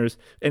 listeners.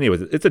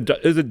 Anyways, it's a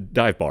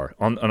dive bar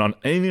on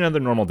any other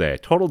normal day.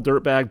 Total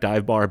dirtbag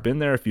dive bar. Been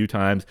there a few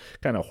times.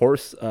 Kind of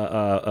horse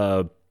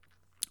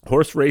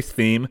race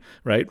theme,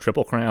 right?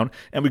 Triple Crown.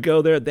 And we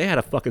go there. They had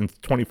a fucking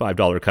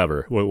 $25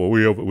 cover. Well,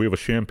 we have a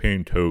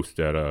champagne toast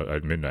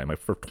at midnight. I'm like,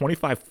 for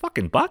 25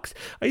 fucking bucks?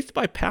 I used to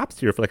buy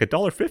Pabst here for like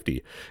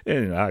 $1.50.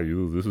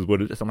 And this is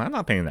what it is. I'm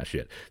not paying that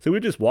shit. So we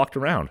just walked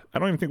around. I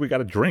don't even think we got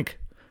a drink.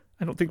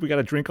 I don't think we got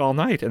to drink all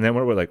night. And then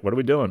we're like, what are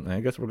we doing? I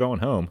guess we're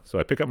going home. So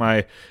I pick up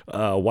my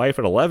wife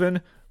at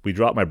 11. We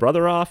drop my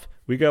brother off.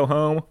 We go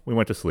home. We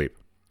went to sleep.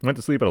 Went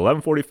to sleep at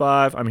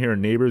 11:45. I'm hearing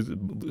neighbors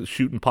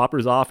shooting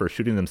poppers off or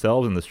shooting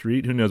themselves in the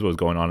street. Who knows what was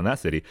going on in that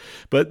city?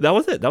 But that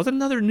was it. That was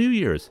another New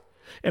Year's.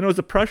 And it was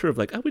the pressure of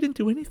like, we didn't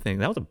do anything.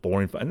 That was a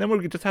boring fun. And then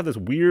we just have this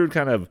weird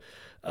kind of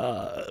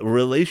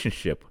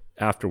relationship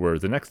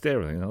afterwards. The next day,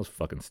 that was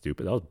fucking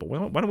stupid. Why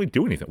don't we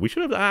do anything? We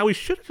should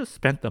have just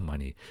spent the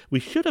money. We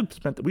should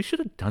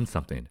have done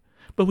something,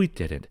 but we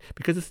didn't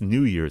because it's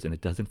New Year's and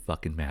it doesn't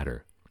fucking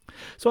matter.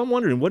 So I'm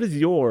wondering, what is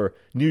your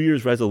New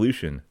Year's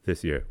resolution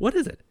this year? What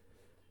is it?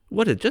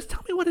 Just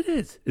tell me what it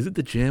is. Is it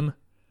the gym?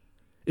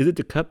 Is it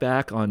to cut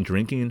back on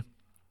drinking?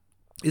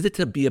 Is it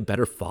to be a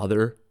better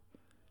father?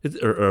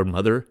 Or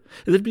mother?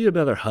 Is it to be a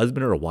better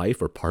husband or a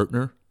wife or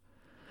partner?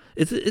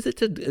 Is it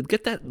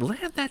to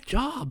land that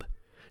job?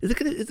 Is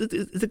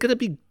it gonna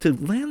be to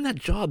land that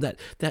job,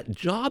 that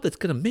job that's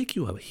gonna make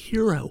you a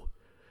hero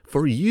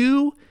for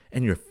you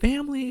and your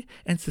family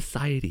and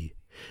society?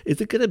 Are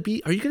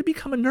you gonna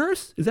become a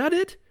nurse? Is that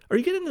it? Are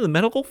you getting into the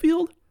medical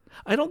field?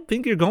 I don't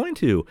think you're going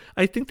to.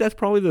 I think that's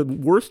probably the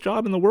worst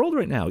job in the world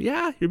right now.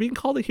 Yeah, you're being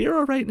called a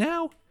hero right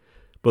now.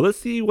 But let's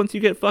see, once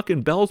you get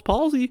fucking Bell's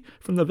palsy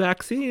from the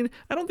vaccine,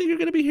 I don't think you're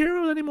gonna be a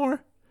hero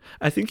anymore.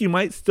 I think you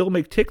might still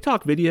make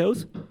TikTok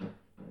videos,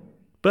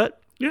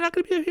 but you're not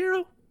gonna be a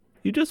hero.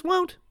 You just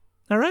won't,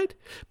 all right?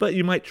 But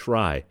you might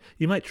try.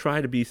 You might try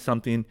to be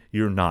something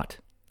you're not,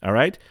 all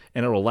right?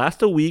 And it will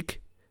last a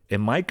week. It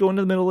might go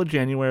into the middle of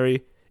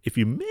January. If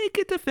you make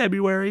it to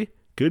February,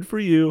 good for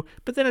you,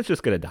 but then it's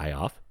just going to die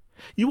off.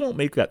 You won't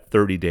make that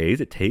 30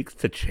 days it takes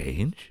to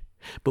change.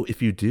 But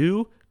if you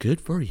do, good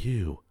for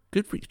you.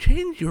 Good for you.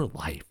 Change your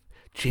life.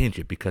 Change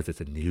it because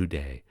it's a new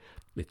day.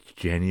 It's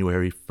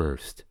January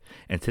 1st.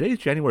 And today's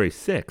January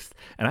 6th,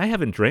 and I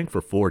haven't drank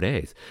for 4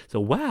 days. So,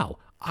 wow.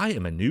 I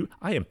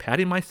am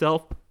patting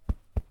myself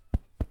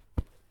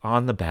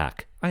on the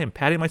back. I am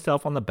patting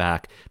myself on the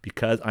back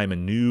because I'm a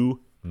new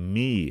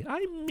me.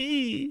 I'm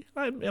me.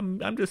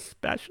 I'm just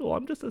special.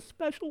 I'm just a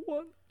special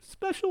one.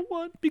 Special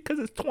one because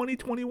it's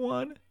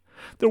 2021.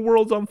 The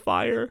world's on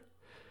fire.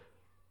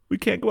 We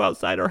can't go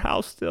outside our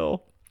house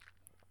still.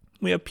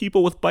 We have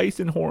people with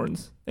bison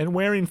horns and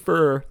wearing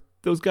fur.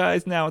 Those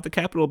guys now at the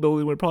Capitol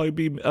building would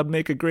probably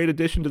make a great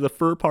addition to the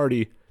fur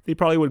party. They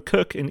probably would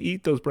cook and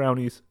eat those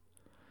brownies.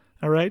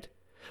 All right?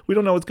 We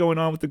don't know what's going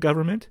on with the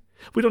government.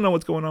 We don't know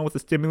what's going on with the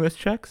stimulus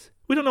checks.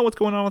 We don't know what's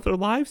going on with our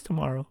lives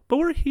tomorrow. But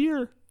we're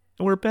here,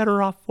 and we're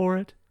better off for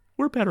it.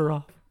 We're better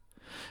off.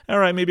 All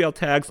right, maybe I'll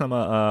tag some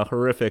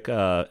horrific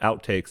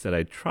outtakes that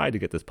I tried to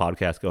get this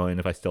podcast going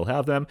if I still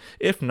have them.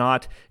 If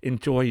not,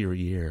 enjoy your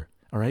year.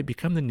 All right?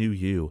 Become the new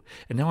you.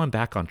 And now I'm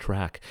back on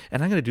track.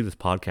 And I'm going to do this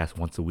podcast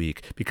once a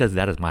week because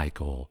that is my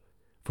goal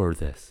for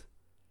this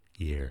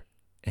year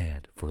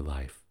and for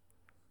life.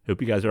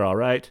 Hope you guys are all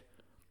right.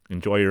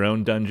 Enjoy your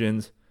own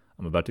dungeons.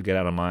 I'm about to get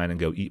out of mine and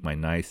go eat my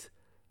nice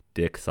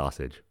dick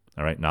sausage.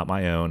 All right? Not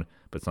my own,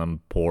 but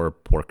some poor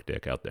pork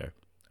dick out there.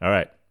 All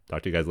right.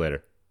 Talk to you guys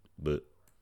later. Bye.